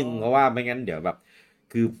กั้นนิดนึงเพราะว่าไม่งั้นเดี๋ยวแบบ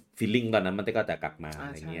คือฟีลลิ่งตอนนั้นมันก็จะกลับมาอะ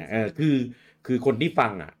ไรเงี้ยคือคนที่ฟั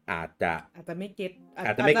งอาจจะไม่เก็ตอ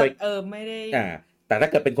าจจะไม่ค่อยไม่ได้แต่ถ้า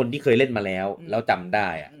เกิดเป็นคนที่เคยเล่นมาแล้วจำได้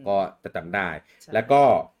ก็จะจำได้แล้วก็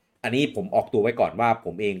อันนี้ผมออกตัวไว้ก่อนว่าผ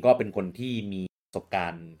มเองก็เป็นคนที่มีประสบกา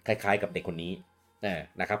รณ์คล้ายๆกับเด็กคนนี้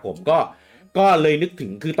นะครับผมก็เลยนึกถึ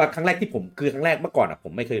งคือตอนครั้งแรกที่ผมคือครั้งแรกเมื่อก่อนผ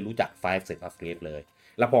มไม่เคยรู้จัก Five Set of Grief เลย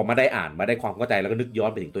แล้วพอมาได้อ่านมาได้ความเข้าใจแล้วก็นึกย้อ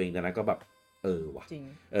นไปถึงตัวเองตอนนั้นก็แบบว่ะ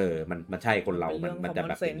มันใช่คนเรามันจะ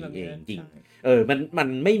แบบนี้เองจริงมัน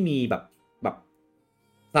ไม่มีแบบ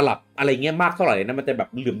สลับอะไรเงี้ยมากเท่าไหร่นะมันจะแบบ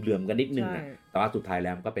เหลื่อมกันนิดนึงนะแต่ว่าสุดท้ายแล้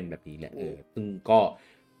วมันก็เป็นแบบนี้แหละซึ่งก็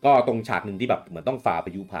ตรงฉากหนึ่งที่แบบเหมือนต้องฝ่าพ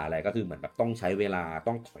ายุผ่าอะไรก็คือเหมือนแบบต้องใช้เวลา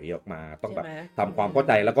ต้องถอยออกมาต้องแบบทำความเข้าใ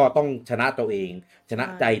จแล้วก็ต้องชนะตัวเองชนะ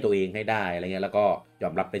ใจตัวเองให้ได้อะไรเงี้ยแล้วก็ยอ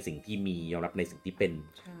มรับในสิ่งที่มียอมรับในสิ่งที่เป็น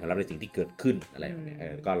ยอมรับในสิ่งที่เกิดขึ้นอะไรแบบนี้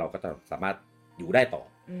ก็เราก็จะสามารถ อยู่ได้ต่อ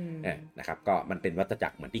ม นะครับก็มันเป็นวัฏจั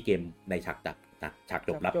กรเหมือนที่เกมในฉากจ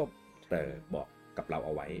บลับ จบ บอกกับเราเอ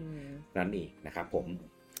าไว้ อืม นั่นเองนะครับผม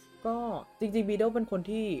ก็จริงๆบีโดเป็นคน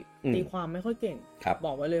ที่ อืม ตีความไม่ค่อยเก่ง ครับ บ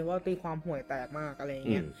อกไว้เลยว่าตีความห่วยแตกมากอะไรอย่าง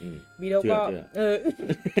อื เงี้ย มอืม บีโดก็ เชื่อ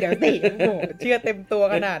เดี๋ยวสิโอ้โหเชื่อเต็มตัว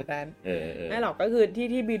ขนาดนั้น เออ ไม่หรอกก็คือ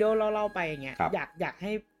ที่บีโดเล่าไปอย่างเงี้ย ครับ อยากใ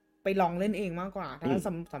ห้ไปลองเล่นเองมากกว่า ถ้า อืม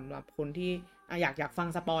สำหรับคนที่อยากฟัง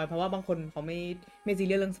สปอยเพราะว่าบางคนเขาไม่ซีเ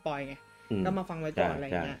รียสเรื่องสปอยไง อืม ก็มาฟังไว้ก่อน ใช่ อะไร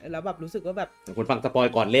เงี้ย ใช่ แล้วแบบรู้สึกว่าแบบ คนฟังสปอย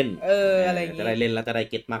ก่อนเล่น อะไรอย่าง จะ เงี้ ได้ ย เล่นแล้วจะได้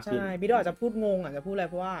เก็ตมากขึ้น ใช่บีโดอาจจะพูดงงอาจจะพูดอะไร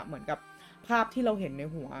เพราะว่าเหมือนกับภาพที่เราเห็นใน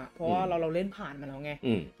หัว เพราะว่า อืม เราเล่นผ่านมาแล้วไง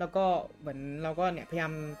อืม แล้วก็เหมือนเราก็เนี่ยพยาย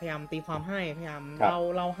ามตีความให้พยายาม ครับ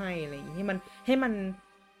เล่าให้อะไรอย่างงี้ให้มัน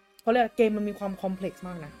เขาเรียกเกมมันมีความคอมเพล็กซ์ม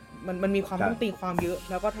ากนะมันมีความต้องตีความเยอะ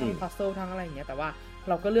แล้วก็ทั้งพัซเซิลทั้งอะไรอย่างเงี้ยแต่ว่า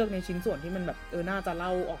เราก็เลือกในชิ้นส่วนที่มันแบบน่าจะเล่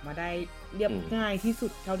าออกมาได้เรียบง่ายที่สุ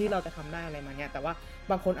ดเท่าที่เราจะทำได้อะไรมาเนี้ยแต่ว่า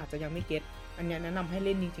บางคนอาจจะยังไม่เก็ตอันเนี้ยแนะนำให้เ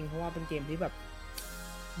ล่นจริงๆเพราะว่าเป็นเกมที่แบบ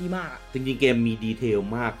ดีมากอะ จริงๆเกมมีดีเทล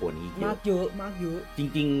มากกว่านี้เย มาก อะ เยอะมากเยอะ จ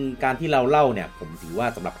ริงๆ การที่เราเล่าเนี่ยผมถือว่า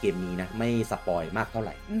สำหรับเกมนี้นะไม่สปอยมากเท่าไห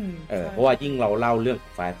ร่ ใช่ เพราะว่ายิ่งเราเล่าเรื่อง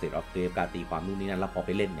Five States of Grave การตีความนู่นนี่นั่นแล้วพอไป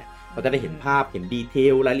เล่นเนี่ยเราจะได้เห็นภาพเห็นดีเท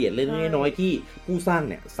ลรายละเอียดเล็กๆน้อยๆที่ผู้สร้าง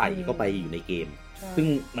เนี่ยใส่เข้าไปอยู่ในเกม ใช่ ซึ่ง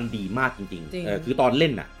มันดีมากจริง จริง ๆคือตอนเล่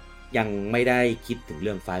นน่ะยังไม่ได้คิดถึงเ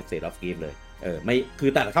รื่อง Five States of Grave เลยไม่คือ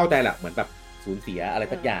แต่เข้าใจแหละเหมือนแบบสูญเสียอะไร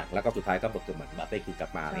สักอย่างแล้วก็สุดท้ายก็เหมือนแบบได้คืนกลั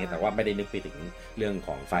บมาเนี่ยแต่ว่าไม่ได้นึกไปถึงเรื่องข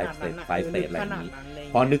อง Five States อะไรอย่างนี้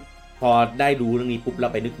พอได้ดูเรื่องนี้ปุ๊บเรา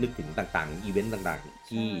ไปนึกถึงต่างๆอีเวนต์ต่างๆ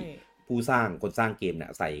ที่ผู้สร้างคนสร้างเกมเนี่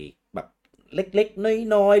ยใส่แบบเล็ก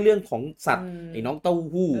ๆน้อยๆเรื่องของสัตว์ไอ้น้องเต้า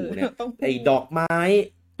หู้เนี่ยไอ้ดอกไม้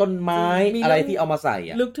ต้นไม้อะไรที่เอามาใส่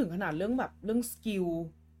อ่ะลึกถึงขนาดเรื่องแบบเรื่องสกิล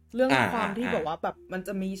เรื่องความที่ อ่า แบบว่าแบบมันจ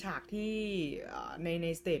ะมีฉากที่ใน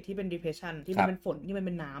สเตทที่เป็น depression ที่มันเป็นฝนที่มันเ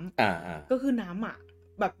ป็นน้ำก็คือน้ำอ่ะ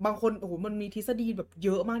แบบบางคนโอ้โหมันมีทฤษฎีแบบเย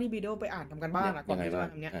อะมากที่บีโดไปอ่านทำกันบ้านก่อนที่จะมา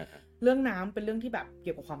ทำเนี้ยเรื่องน้ำเป็นเรื่องที่แบบเ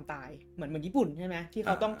กี่ยวกับความตายเหมือนญี่ปุ่นใช่ไหมที่เข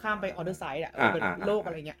าต้องข้ามไป other side อ่ะเป็นโลกอ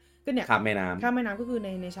ะไรเงี้ยก็เนี่ยข้ามแม่น้ำก็คือ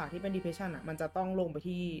ในฉากที่เป็น depression อ่ะมันจะต้องลงไป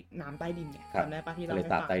ที่น้ำใต้ดินเนี่ยจำได้ปะที่เรา ทะเล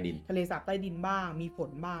สาบใต้ดิน ทะเลสาบใต้ดินบ้างมีฝ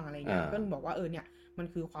นบ้างอะไรเงี้ยก็บอกว่าเนี่ยมัน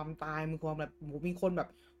คือความตายมันความแบบโหมีคนแบบ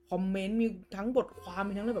คอมเมนต์มีทั้งบทความ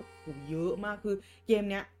มีทั้งอะไรแบบโหเยอะมากคือเกม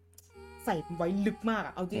เนี้ยใส่ไว้ลึกมากอ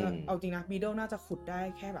ะเอาจริงนะบีโดน่าจะขุดได้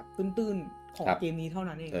แค่แบบตื้นๆของเกมนี้เท่า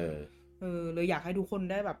นั้นเองเลยอยากให้ทุกคน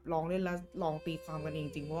ได้แบบลองเล่นแล้วลองตีความกันเอง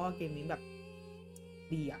จริงเพราะว่าเกมนี้แบบ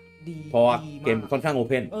ดีอะดีเพราะว่าเกมค่อนข้างโอ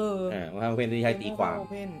เพนค่อนข้างโอเพนที่ให้ตีความ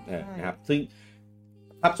นะครับซึ่ง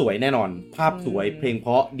ภาพสวยแน่นอนภาพสวยเพลงเพ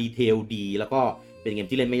ราะดีเทลดีแล้วก็เป็นเกม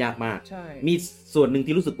ที่เล่นไม่ยากมากมีส่วนหนึ่ง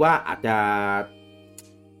ที่รู้สึกว่าอาจจะ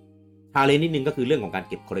ชาเลนจ์นิดนึงก็คือเรื่องของการ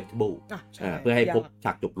เก็บ collectible เพื่อให้พบฉ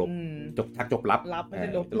ากจบลับไม่ได้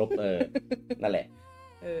ลบนั่นแหละ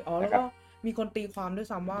แล้วก็มีคนตีความด้วย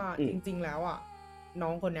ซ้ำว่าจริงๆแล้วอ่ะน้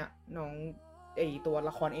องคนเนี้ยน้องตัว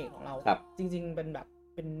ละครเอกของเราจริงๆเป็นแบบ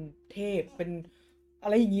เป็นเทพเป็นอะ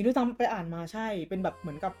ไรอย่างงี้ด้วยซ้ำไปอ่านมาใช่เป็นแบบเห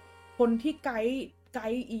มือนกับคนที่ไก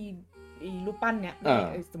ด์อีรูปปั้นเนี้ย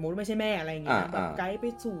สมมติไม่ใช่แม่อะไรอย่างเงี้ยแบบไกด์ไป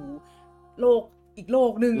สู่โลกอีกโล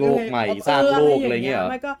กนึง โลกใหม่สร้างโลกอะไรเงี้ย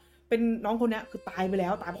ไม่ก็เป็นน้องคนนี้คือตายไปแล้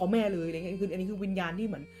วตายเพราะแม่เลยอะไรเงี้ยคืออันนี้คือวิญญาณที่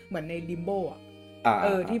เหมือนในลิมโบอ่ะ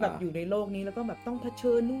ที่แบบอยู่ในโลกนี้แล้วก็แบบต้องเผ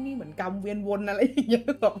ชิญนู่นนี่เหมือนกรรมเวียนวนอะไรอย่างเงี้ย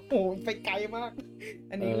แบบโหไปไกลมาก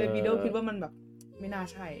อันนี้เลยวีดีโอคิดว่ามันแบบไม่น่า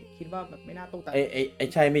ใช่คิดว่าแบบไม่น่าตรงแต่ไอ้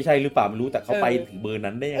ใช่ไม่ใช่หรือเปล่าไม่รู้แต่เขาไปถึงเบอร์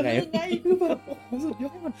นั้นได้ยังไงคือแบบโอ้โหสุดย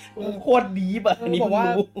อดโคตรดีแบบนี้บอก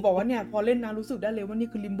ว่าเนี่ยพอเล่นนะรู้สึกได้เลยว่านี่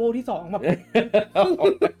คือลิมโบที่2แบบ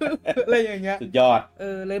อะไรอย่างเงี้ยสุดยอด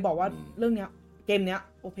เลยบอกว่าเรื่องเนี้ยเกมเนี้ย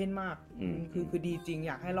โอเพนมากคือดีจริงอ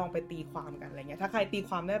ยากให้ลองไปตีความกันอะไรเงี้ยถ้าใครตีค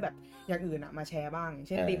วามได้แบบอย่างอื่นอะมาแชร์บ้างเ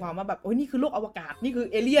ช่นตีความว่าแบบโอ้ยนี่คือโลกอวกาศนี่คือ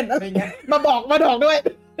เอเลี่ยนอะไรเงี้ยมาบอกด้วย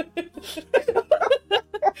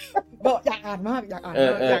บอกอยากอ่านมากอยา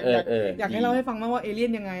กให้เราให้ฟังมากว่าเอเลี่ย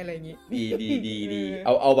นยังไงอะไรอย่างงี้ดี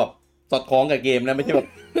เอาแบบสอดคล้องกับเกมนะไม่ใช่แบบ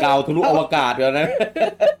กาวทะลุอวกาศเดี๋ยวนะ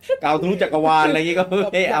กาวทะลุจักรวาลอะไรอย่างงี้ก็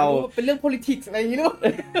ไม่เอาเป็นเรื่อง politics อะไรอย่างงี้ด้วย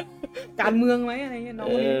การเมืองไหมอะไรเงี้ยน้อง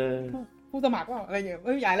ผู้สมัครว่าอะไรเงี้ย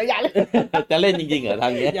ใหญ่เลยจะเล่นจริงๆเหรอทา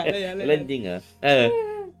งนี้เล่นจริงเหรอ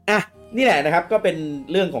อ่ะนี่แหละนะครับก็เป็น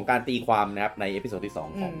เรื่องของการตีความนะครับในเอพิโซดที่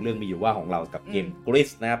2ของเรื่องมีอยู่ว่าของเรากับเกม Gris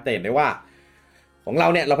นะครับแต่เห็นได้ว่าของเรา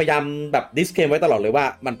เนี่ยเราพยายามแบบดิสเคลมไว้ตลอดเลยว่า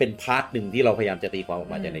มันเป็นพาร์ทหนึ่งที่เราพยายามจะตีความออ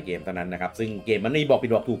กมาจากในเกมเท่านั้นนะครับซึ่งเกมมันไม่บอกผิด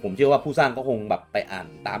บอกถูกผมเชื่อว่าผู้สร้างก็คงแบบไป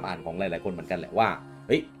ตามอ่านของหลายๆคนเหมือนกันแหละว่าเ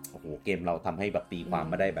ฮ้ยโอ้โหเกมเราทำให้แบบตีความ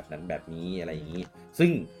มาได้แบบนั้นแบบนี้อะไรอย่างนี้ซึ่ง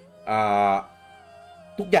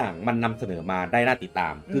ทุกอย่างมันนำเสนอมาได้น่าติดตา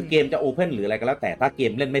มคือเกมจะโอเพ่นหรืออะไรก็แล้วแต่ถ้าเก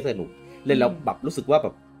มเล่นไม่สนุกเล่นแล้วแบบรู้สึกว่าแบ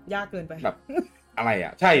บยากเกินไปแบบ อะไรอ่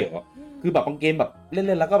ะใช่เหรอคือแบบบางเกมแบบเ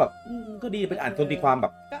ล่นๆแล้วก็แบบก็ดีไปอ่านคนตีความแบ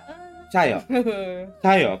บใช่เหรอใ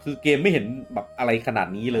ช่เหรอคือเกมไม่เห็นแบบอะไรขนาด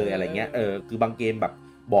นี้เลยอะไรเงี้ยคือบางเกมแบบ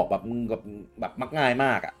บอกแบบมักง่ายม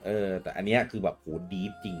ากอ่ะแต่อันเนี้ยคือแบบโหดี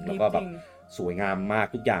ฟจริงแล้วก็แบบสวยงามมาก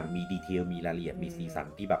ทุกอย่างมีดีเทลมีรายละเอียดมีสีสัน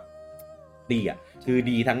ที่แบบดีอ่ะคือ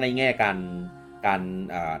ดีทั้งในแง่การ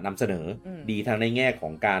นำเสนอดีทั้งในแง่ขอ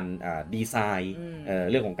งการดีไซน์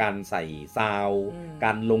เรื่องของการใส่ซาวด์ก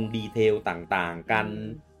ารลงดีเทลต่างๆการ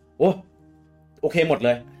โอเคหมดเล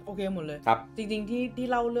ยโอเคหมดเลยครับจริงๆที่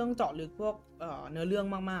เล่าเรื่องเจาะลึกพวกเนื้อเรื่อง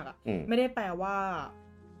มากๆอ่ะไม่ได้แปลว่า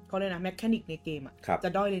เขาเลยนะแมคานิกในเกมอ่ะจะ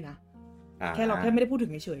ด้อยเลยนะแค่เราแค่ไม่ได้พูดถึ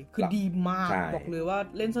งเฉยๆคือดีมากบอกเลยว่า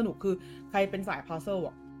เล่นสนุกคือใครเป็นสายพัซเซิล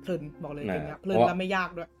อ่ะเพลินบอกเลยเกมนี้เพลินและไม่ยาก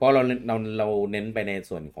ด้วยเพราะเราเน้นไปใน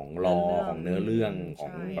ส่วนของลอของเนื้อเรื่องขอ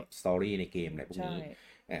งแบบสตอรี่ในเกมอะไรพวกนี้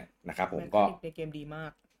นะครับผมก็ในเกมดีมา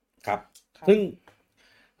กครับซึ่ง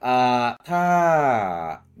ถ้า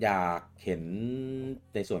อยากเห็น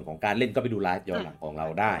ในส่วนของการเล่นก็ไปดูไลฟ์ย้อนหลังของเรา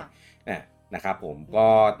ได้นะครับผมก็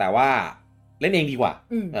แต่ว่าเล่นเองดีกว่า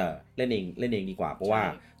เล่นเองดีกว่าเพราะว่า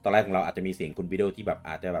ตอนแรกของเราอาจจะมีเสียงคุณวิดีโอที่แบบ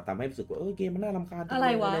อาจจะแบบทำให้รู้สึกว่าเกมมันน่ารำคาญอะไร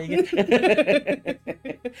วะ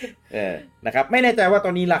นะครับไม่แน่ใจว่าต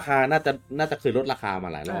อนนี้ราคาน่าจะเคยลดราคามา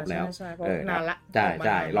หลายรอบแล้วใช่เพราะนานละใ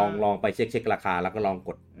ช่ลองไปเช็คราคาแล้วก็ลองก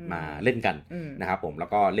ดมาเล่นกันนะครับผมแล้ว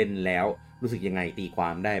ก็เล่นแล้วรู้สึกยังไงตีควา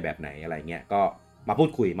มได้แบบไหนอะไรเงี้ยก็มาพูด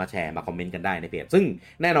คุยมาแชร์มาคอมเมนต์กันได้ในเพจซึ่ง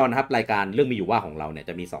แน่นอนนะครับรายการเรื่องมีอยู่ว่าของเราเนี่ย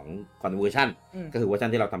จะมี2เวอร์ชันก็คือเวอร์ชั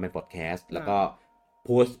นที่เราทำเป็นพอดแคสต์แล้วก็โ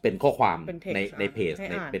พสต์เป็นข้อความในเพจ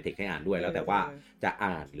เป็นเทคให้อ่านด้วยแล้วแต่ว่าจะ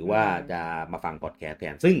อ่านหรือว่าจะมาฟังพอดแคสต์แท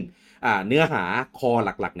นซึ่งเนื้อหาคอ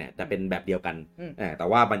หลักๆเนี่ยจะเป็นแบบเดียวกันแต่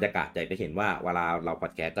ว่าบรรยากาศจะเห็นว่าเวลาเราพอ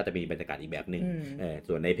ดแคสต์ก็จะมีบรรยากาศอีกแบบนึง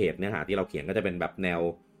ส่วนในเพจเนื้อหาที่เราเขียนก็จะเป็นแบบแนว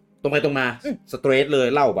ตรงไปตรงมาสเตรทเลย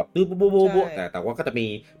เล่าแบบปุ๊บแต่ว่าก็จะมี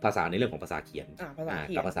ภาษาในเรื่องของภาษาเขียน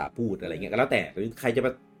กับภาษาพูดอะไรเงี้ยก็แล้วแต่หรือใครจะ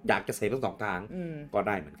อยากจะเซฟทั้ง2ทางก็ไ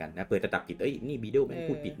ด้เหมือนกันนะเผื่อจะจับผิดนี่บีโดแม่ง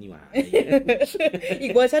พูดผิดนี่หว่าอี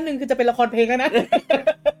กเวอร์ชันนึงคือจะเป็นละครเพลงแล้วนะ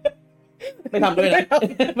ไม่ทำด้วยนะค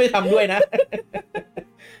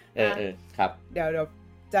รับเดี๋ยว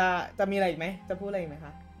จะมีอะไรอีกไหมจะพูดอะไรอีกไหมค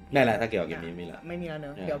ะได้แหละถ้าเกี่ยวกับเกมนี้ไม่มีแล้วเน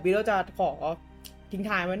อะเดี๋ยวบีโดจะขอทิ้ง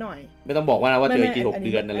ท้ายไว้หน่อยไม่ต้องบอกว่าเจอกี่6 เ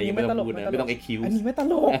ดือนอะไรอย่างเงี้ยไม่ต้องพูดนะไม่ต้อง excuse อันนี้ไม่ต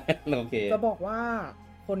ลกโอเคจะบอกว่า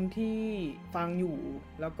คนที่ฟังอยู่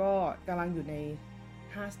แล้วก็กำลังอยู่ใน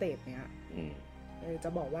5 สเตจเนี้ยจะ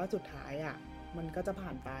บอกว่าสุดท้ายอ่ะมันก็จะผ่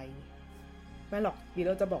านไปไม่หรอกบีเ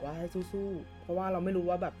ราจะบอกว่าให้สู้ๆเพราะว่าเราไม่รู้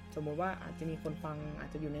ว่าแบบสมมติว่าอาจจะมีคนฟังอาจ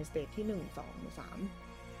จะอยู่ในสเตจที่1 2 หรือ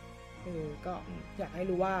3ก็อยากให้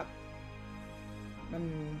รู้ว่า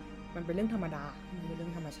มันเป็นเรื่องธรรมดามันเป็นเรื่อ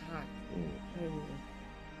งธรรมชาติ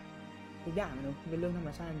ทุกอย่างเนอะเป็นเรื่องธรรม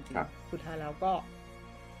ชาติจริงๆสุดท้ายแล้วก็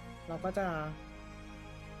เราก็จะ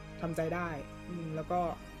ทำใจได้แล้วก็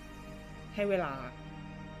ให้เวลา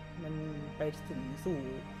มันไปถึงสู่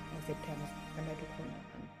acceptanceกันได้ทุกคน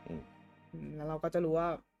แล้วเราก็จะรู้ว่า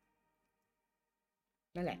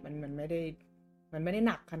นั่นแหละมันไม่ได้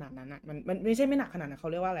หนักขนาดนั้นนะมันไม่ใช่ไม่หนักขนาดนั้นเขา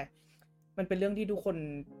เรียกว่าอะไรมันเป็นเรื่องที่ทุกคน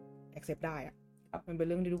accept ได้อะมันเป็น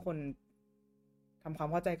เรื่องที่ทุกคนทำความ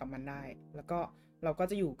เข้าใจกับมันได้แล้วก็เราก็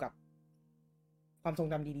จะอยู่กับความทรง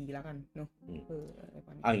จำดีๆแล้วกันเนาะ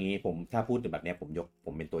เอาอย่างนี้ผมถ้าพูดถึงแบบนี้ผ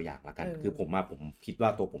มเป็นตัวอย่างแล้วกันคือผมคิดว่า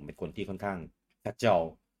ตัวผมเป็นคนที่ค่อนข้างแฟชเจล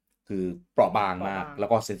คือเปราะบางมากแล้ว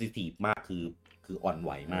ก็เซนซิทีฟมากคืออ่อนไห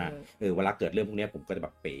วมากเวลาเกิดเรื่องพวกนี้ผมก็จะแบ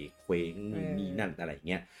บเป๋เคว้งนี่นั่นอะไร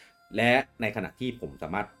เงี้ยและในขณะที่ผมสา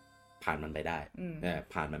มารถผ่านมันไปได้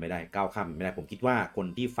ผ่านมันไม่ได้ก้าวข้ามมันไม่ได้ผมคิดว่าคน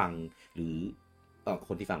ที่ฟังหรือค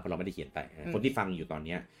นที่ฟังเพราะเราไม่ได้เขียนไปคนที่ฟังอยู่ตอน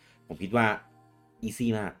นี้ผมคิดว่าอีซี่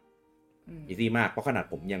มากเพราะขนาด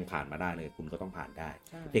ผมยังผ่านมาได้เลยคุณก็ต้องผ่านได้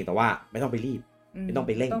เพียงแต่ว่าไม่ต้องไปรีบไม่ต้องไ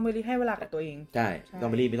ปเร่งให้เวลากับตัวเองใช่ต้อง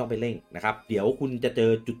ไปรีบไม่ต้องไปเร่งนะครับเดี๋ยวคุณจะเจ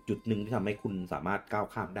อจุดหนึ่งที่ทำให้คุณสามารถก้าว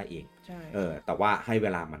ข้ามได้เองแต่ว่าให้เว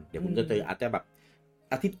ลามันเดี๋ยวคุณจะเจออาจจะแบบ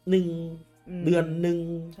อาทิตย์นึงเดือนนึง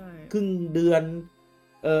ครึ่งเดือน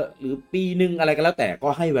หรือปีนึงอะไรก็แล้วแต่ก็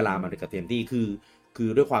ให้เวลามันกับเต็มที่คือ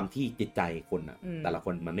ด้วยความที่จิตใจคนอ่ะแต่ละค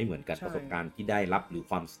นมันไม่เหมือนกันประสบการณ์ที่ได้รับหรือ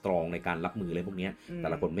ความสตรองในการรับมืออะไรพวกนี้แต่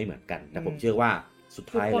ละคนไม่เหมือนกันแต่ผมเชื่อว่าสุด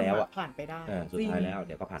ท้ายแล้วอ่ะผ่านไปได้สุดท้ายแล้วเ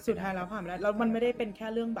ดี๋ยวก็ผ่านสุดท้ายแล้วผ่านไปได้แล้วมันไม่ได้เป็นแค่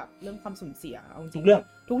เรื่องแบบเรื่องความสูญเสียเอาจริงทุกเ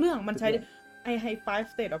รื่องมันใช้ไอ้ five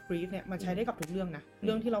state of grief เนี่ยมันใช้ได้กับทุกเรื่องนะเ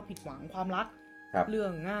รื่องที่เราผิดหวังความรักเรื่อ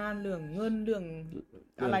งงานเรื่องเงินเรื่อง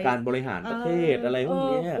อะไรการบริหารประเทศอะไรพวก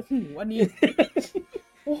นี้โอ้โหอันนี้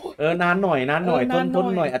นานหน่อยทน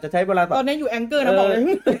หน่อยอาจจะใช้เวลาตอนนี้อยู่แองเกอร์นะบอกเลย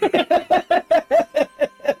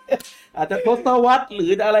อาจจะทศวรรษหรื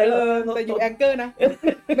ออะไรแต่อยู่แองเกอร์นะ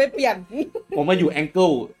ไม่เปลี่ยนผมมาอยู่แองเกิ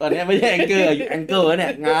ลตอนนี้ไม่ใช่แองเกอร์อยู่แองเกิลเนี่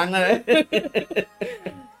ยง้างเลย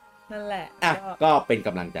นั่นแหละก็เป็นก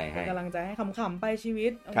ำลังใจให้ขำๆไปชีวิ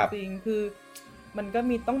ตจริงคือมันก็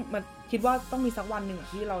มีต้องมันคิดว่าต้องมีสักวันหนึ่ง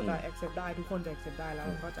ที่เราจะ accept ได้ทุกคนจะ accept ได้แล้ว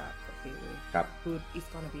ก็จะโอเคครับคือ it's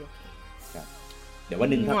gonna be okay ครับเดี๋ยววัน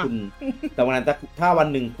หนึ่งถ้าคุณแต่วันนั้นถ้าวัน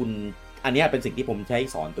หนึ่งคุณอันนี้เป็นสิ่งที่ผมใช้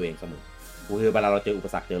สอนตัวเองเสมอคือเวลาเราเจออุป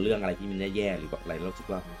สรรคเจอเรื่องอะไรที่มันแย่ๆหรืออะไรเราคิด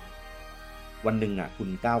ว่าวันหนึ่งคุณ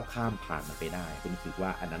ก้าวข้ามผ่านมันไปได้คุณคิดว่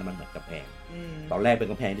าอันนั้นมันเหมือนกำแพงตอนแรกเป็น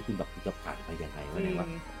กำแพงที่คุณแบบจะผ่านไปยังไงวะ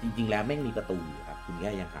จริงๆแล้วแม่งมีประตูอยู่ครับคุณแค่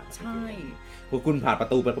ยังผ่านใช่พอคุณผ่านประ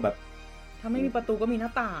ตูไปก็แบบถ้าไม่มีประตูก็มีหน้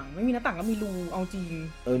าต่างไม่มีหน้าต่างก็มีรูเอาจริง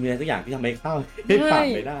มีอะไรสักอย่างที่ทำให้เข้าให้ผ่าน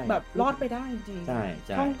ไปได้แบบรอดไปได้จริงใช่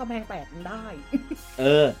ช่องกำแพงแตกมันได้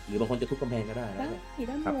หรือบางคนจะทุบกำแพงก็ได้ไ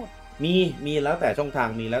ด้หมดมีแล้วแต่ช่องทาง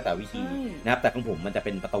มีแล้วแต่วิธีนะครับแต่ของผมมันจะเ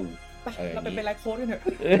ป็นประตูเราเป็นไลฟ์โค้ชกันเถอะ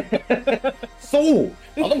สู้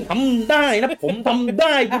เราต้องทำได้นะผมทำไ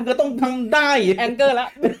ด้คุณก็ต้องทำได้แองเกิลละ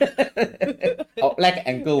เอาแลกแอ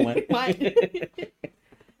งเกิลไหมไม่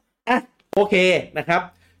โอเคนะครับ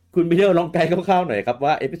คุณไปเที่ยวลองไกด์คร่าวๆหน่อยครับ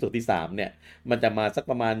ว่าเอพิโซดที่3เนี่ยมันจะมาสัก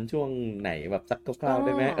ประมาณช่วงไหนแบบสักคร่าวๆไ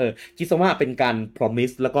ด้ไหมคิดซะว่าเป็นการ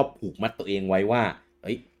promise แล้วก็ผูกมัดตัวเองไว้ว่า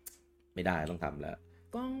ไม่ได้ต้องทำแล้ว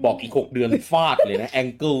บอกอีก6 เดือนฟาดเลยนะแอง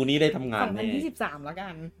เกิลนี้ได้ทำงานแน่2023แล้วกั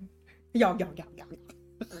นหยอก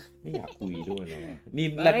ไม่อยากคุยด้วยเลยนี่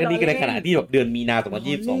แล้วก็นี่ก็ในขณะที่แบบเดือนมีนา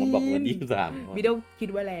2022มันบอก2023วิดีโอคิด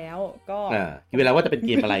ไว้แล้วก็คิดไว้แล้วว่าจะเป็นเ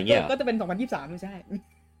กมอะไรเงี้ยก็จะเป็น2023ไม่ใช่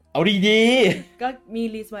เอาดีๆก็มี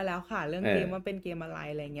ลิสต์ไว้แล้วค่ะเรื่องเกมว่าเป็นเกมอะไร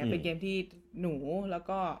เงี้ยเป็นเกมที่หนูแล้ว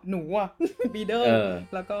ก็หนูบีเดอร์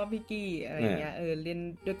แล้วก็พี่กี้อะไรเงี้ยเล่น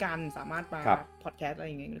ด้วยกันสามารถมาพอดแคสต์อะไร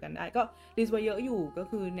อย่างเงี้ยด้วยกันได้ก็ลิสต์ไว้เยอะอยู่ก็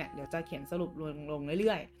คือเนี่ยเดี๋ยวจะเขียนสรุปลงเ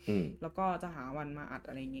รื่อยๆแล้วก็จะหาวันมาอัด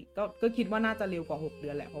อะไรอย่างงี้ก็คิดว่าน่าจะเร็วกว่า6 เดื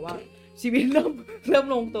อนแหละเพราะว่าชีวิตเริ่ม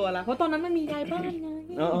ลงตัวแล้วเพราะตอนนั้นมันมีย้ายบ้านไง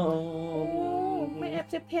ไม่แอบ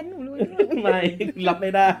เซฟเพนหนูเลยไม่รับไ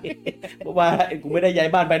ม่ได้เพราะว่ากูไม่ได้ย้าย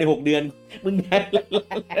บ้านภายใน6 เดือนมึงย้ายแล้ว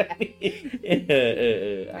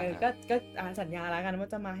ก็สัญญาแล้วกันว่า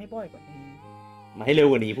จะมาให้บ่อยกว่านี้มาให้เร็ว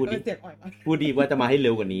กว่านี้พูดดีพูดดีว่าจะมาให้เ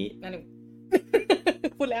ร็วกว่านี้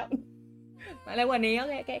พูดแล้วมาเร็วกว่านี้โอ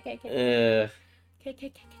เค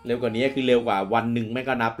เร็วกว่านี้คือเร็วกว่าวันหนึ่งไม่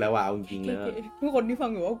ก็นับแล้วเอาจริงๆแล้วทุกคนที่ฟั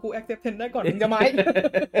งอยู่ว่ากู accept ได้ก่อนมึงจะมา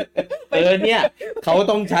เนี่ยเขา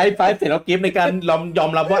ต้องใช้5 เสร็จแล้วกิฟต์ในการยอ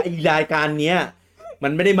มรับว่าไอ้รายการเนี้ยมั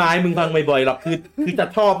นไม่ได้มาให้มึงฟังบ่อยๆหรอกคือจะ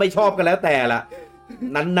ชอบไม่ชอบกันแล้วแต่ละ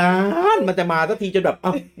นานๆมันจะมาสักทีจนแบบ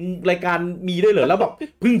รายการมีด้วยเหรอแล้วแบบ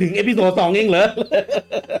เพิ่งถึงเอพิโซด2เองเหรอ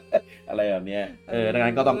อะไรแบบเนี้ยดัง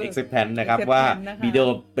นั้นก็ต้อง accept นะครับว่าวิดีโอ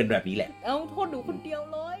เป็นแบบนี้แหละเอาโทษหนูคนเดียว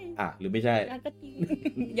เลยหรือไม่ใช่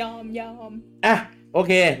ยอมโอเ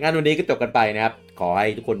คงานวันนี้ก็จบกันไปนะครับขอให้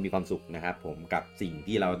ทุกคนมีความสุขนะครับผมกับสิ่ง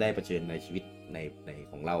ที่เราได้เผชิญในชีวิตใน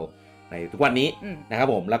ของเราในทุกวันนี้นะครับ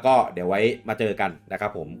ผมแล้วก็เดี๋ยวไว้มาเจอกันนะครั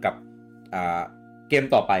บผมกับเกม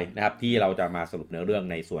ต่อไปนะครับที่เราจะมาสรุปเนื้อเรื่อง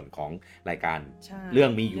ในส่วนของรายการเรื่อ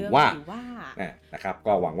งมีอยู่ว่านะครับ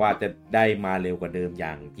ก็หวังว่าจะได้มาเร็วกว่าเดิมอ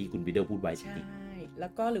ย่างที่คุณวิดีโอพูดไว้จริงแล้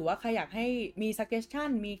วก็หรือว่าใครอยากให้มี suggestion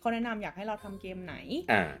มีข้อแนะนำอยากให้เราทำเกมไหน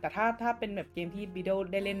แต่ถ้าเป็นแบบเกมที่วิดีโอ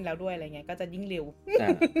ได้เล่นแล้วด้วยอะไรเงี้ยก็จะยิ่งเร็ว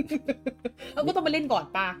เราก็ต้องไปเล่นก่อน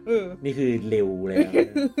ป่ะนี่คือเร็วเลย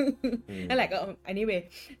นั่นแหละก็ anyway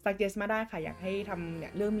suggest มาได้ค่ะอยากให้ทำเนี่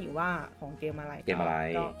ยเรื่องมีว่าของเกมอะไร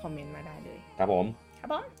ก็คอมเมนต์มาได้เลยครับผม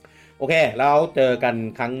โอเคแล้วเจอกัน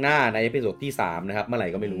ครั้งหน้าในเอพิโซดที่3นะครับเมื่อไหร่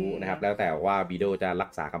ก็ไม่รู้นะครับแล้วแต่ว่าวิดีโอจะรั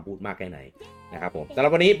กษาคำพูดมากแค่ไหนนะครับผมสำหรั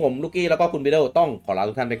บวันนี้ผมลูกกี้แล้วก็คุณวิดีโอต้องขอลา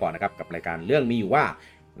ทุกท่านไปก่อนนะครับกับรายการเรื่องมีอยู่ว่า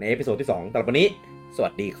ในเอพิโซดที่2สำหรับวันนี้สวั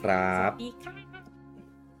สดีครับสวัสดีค่ะ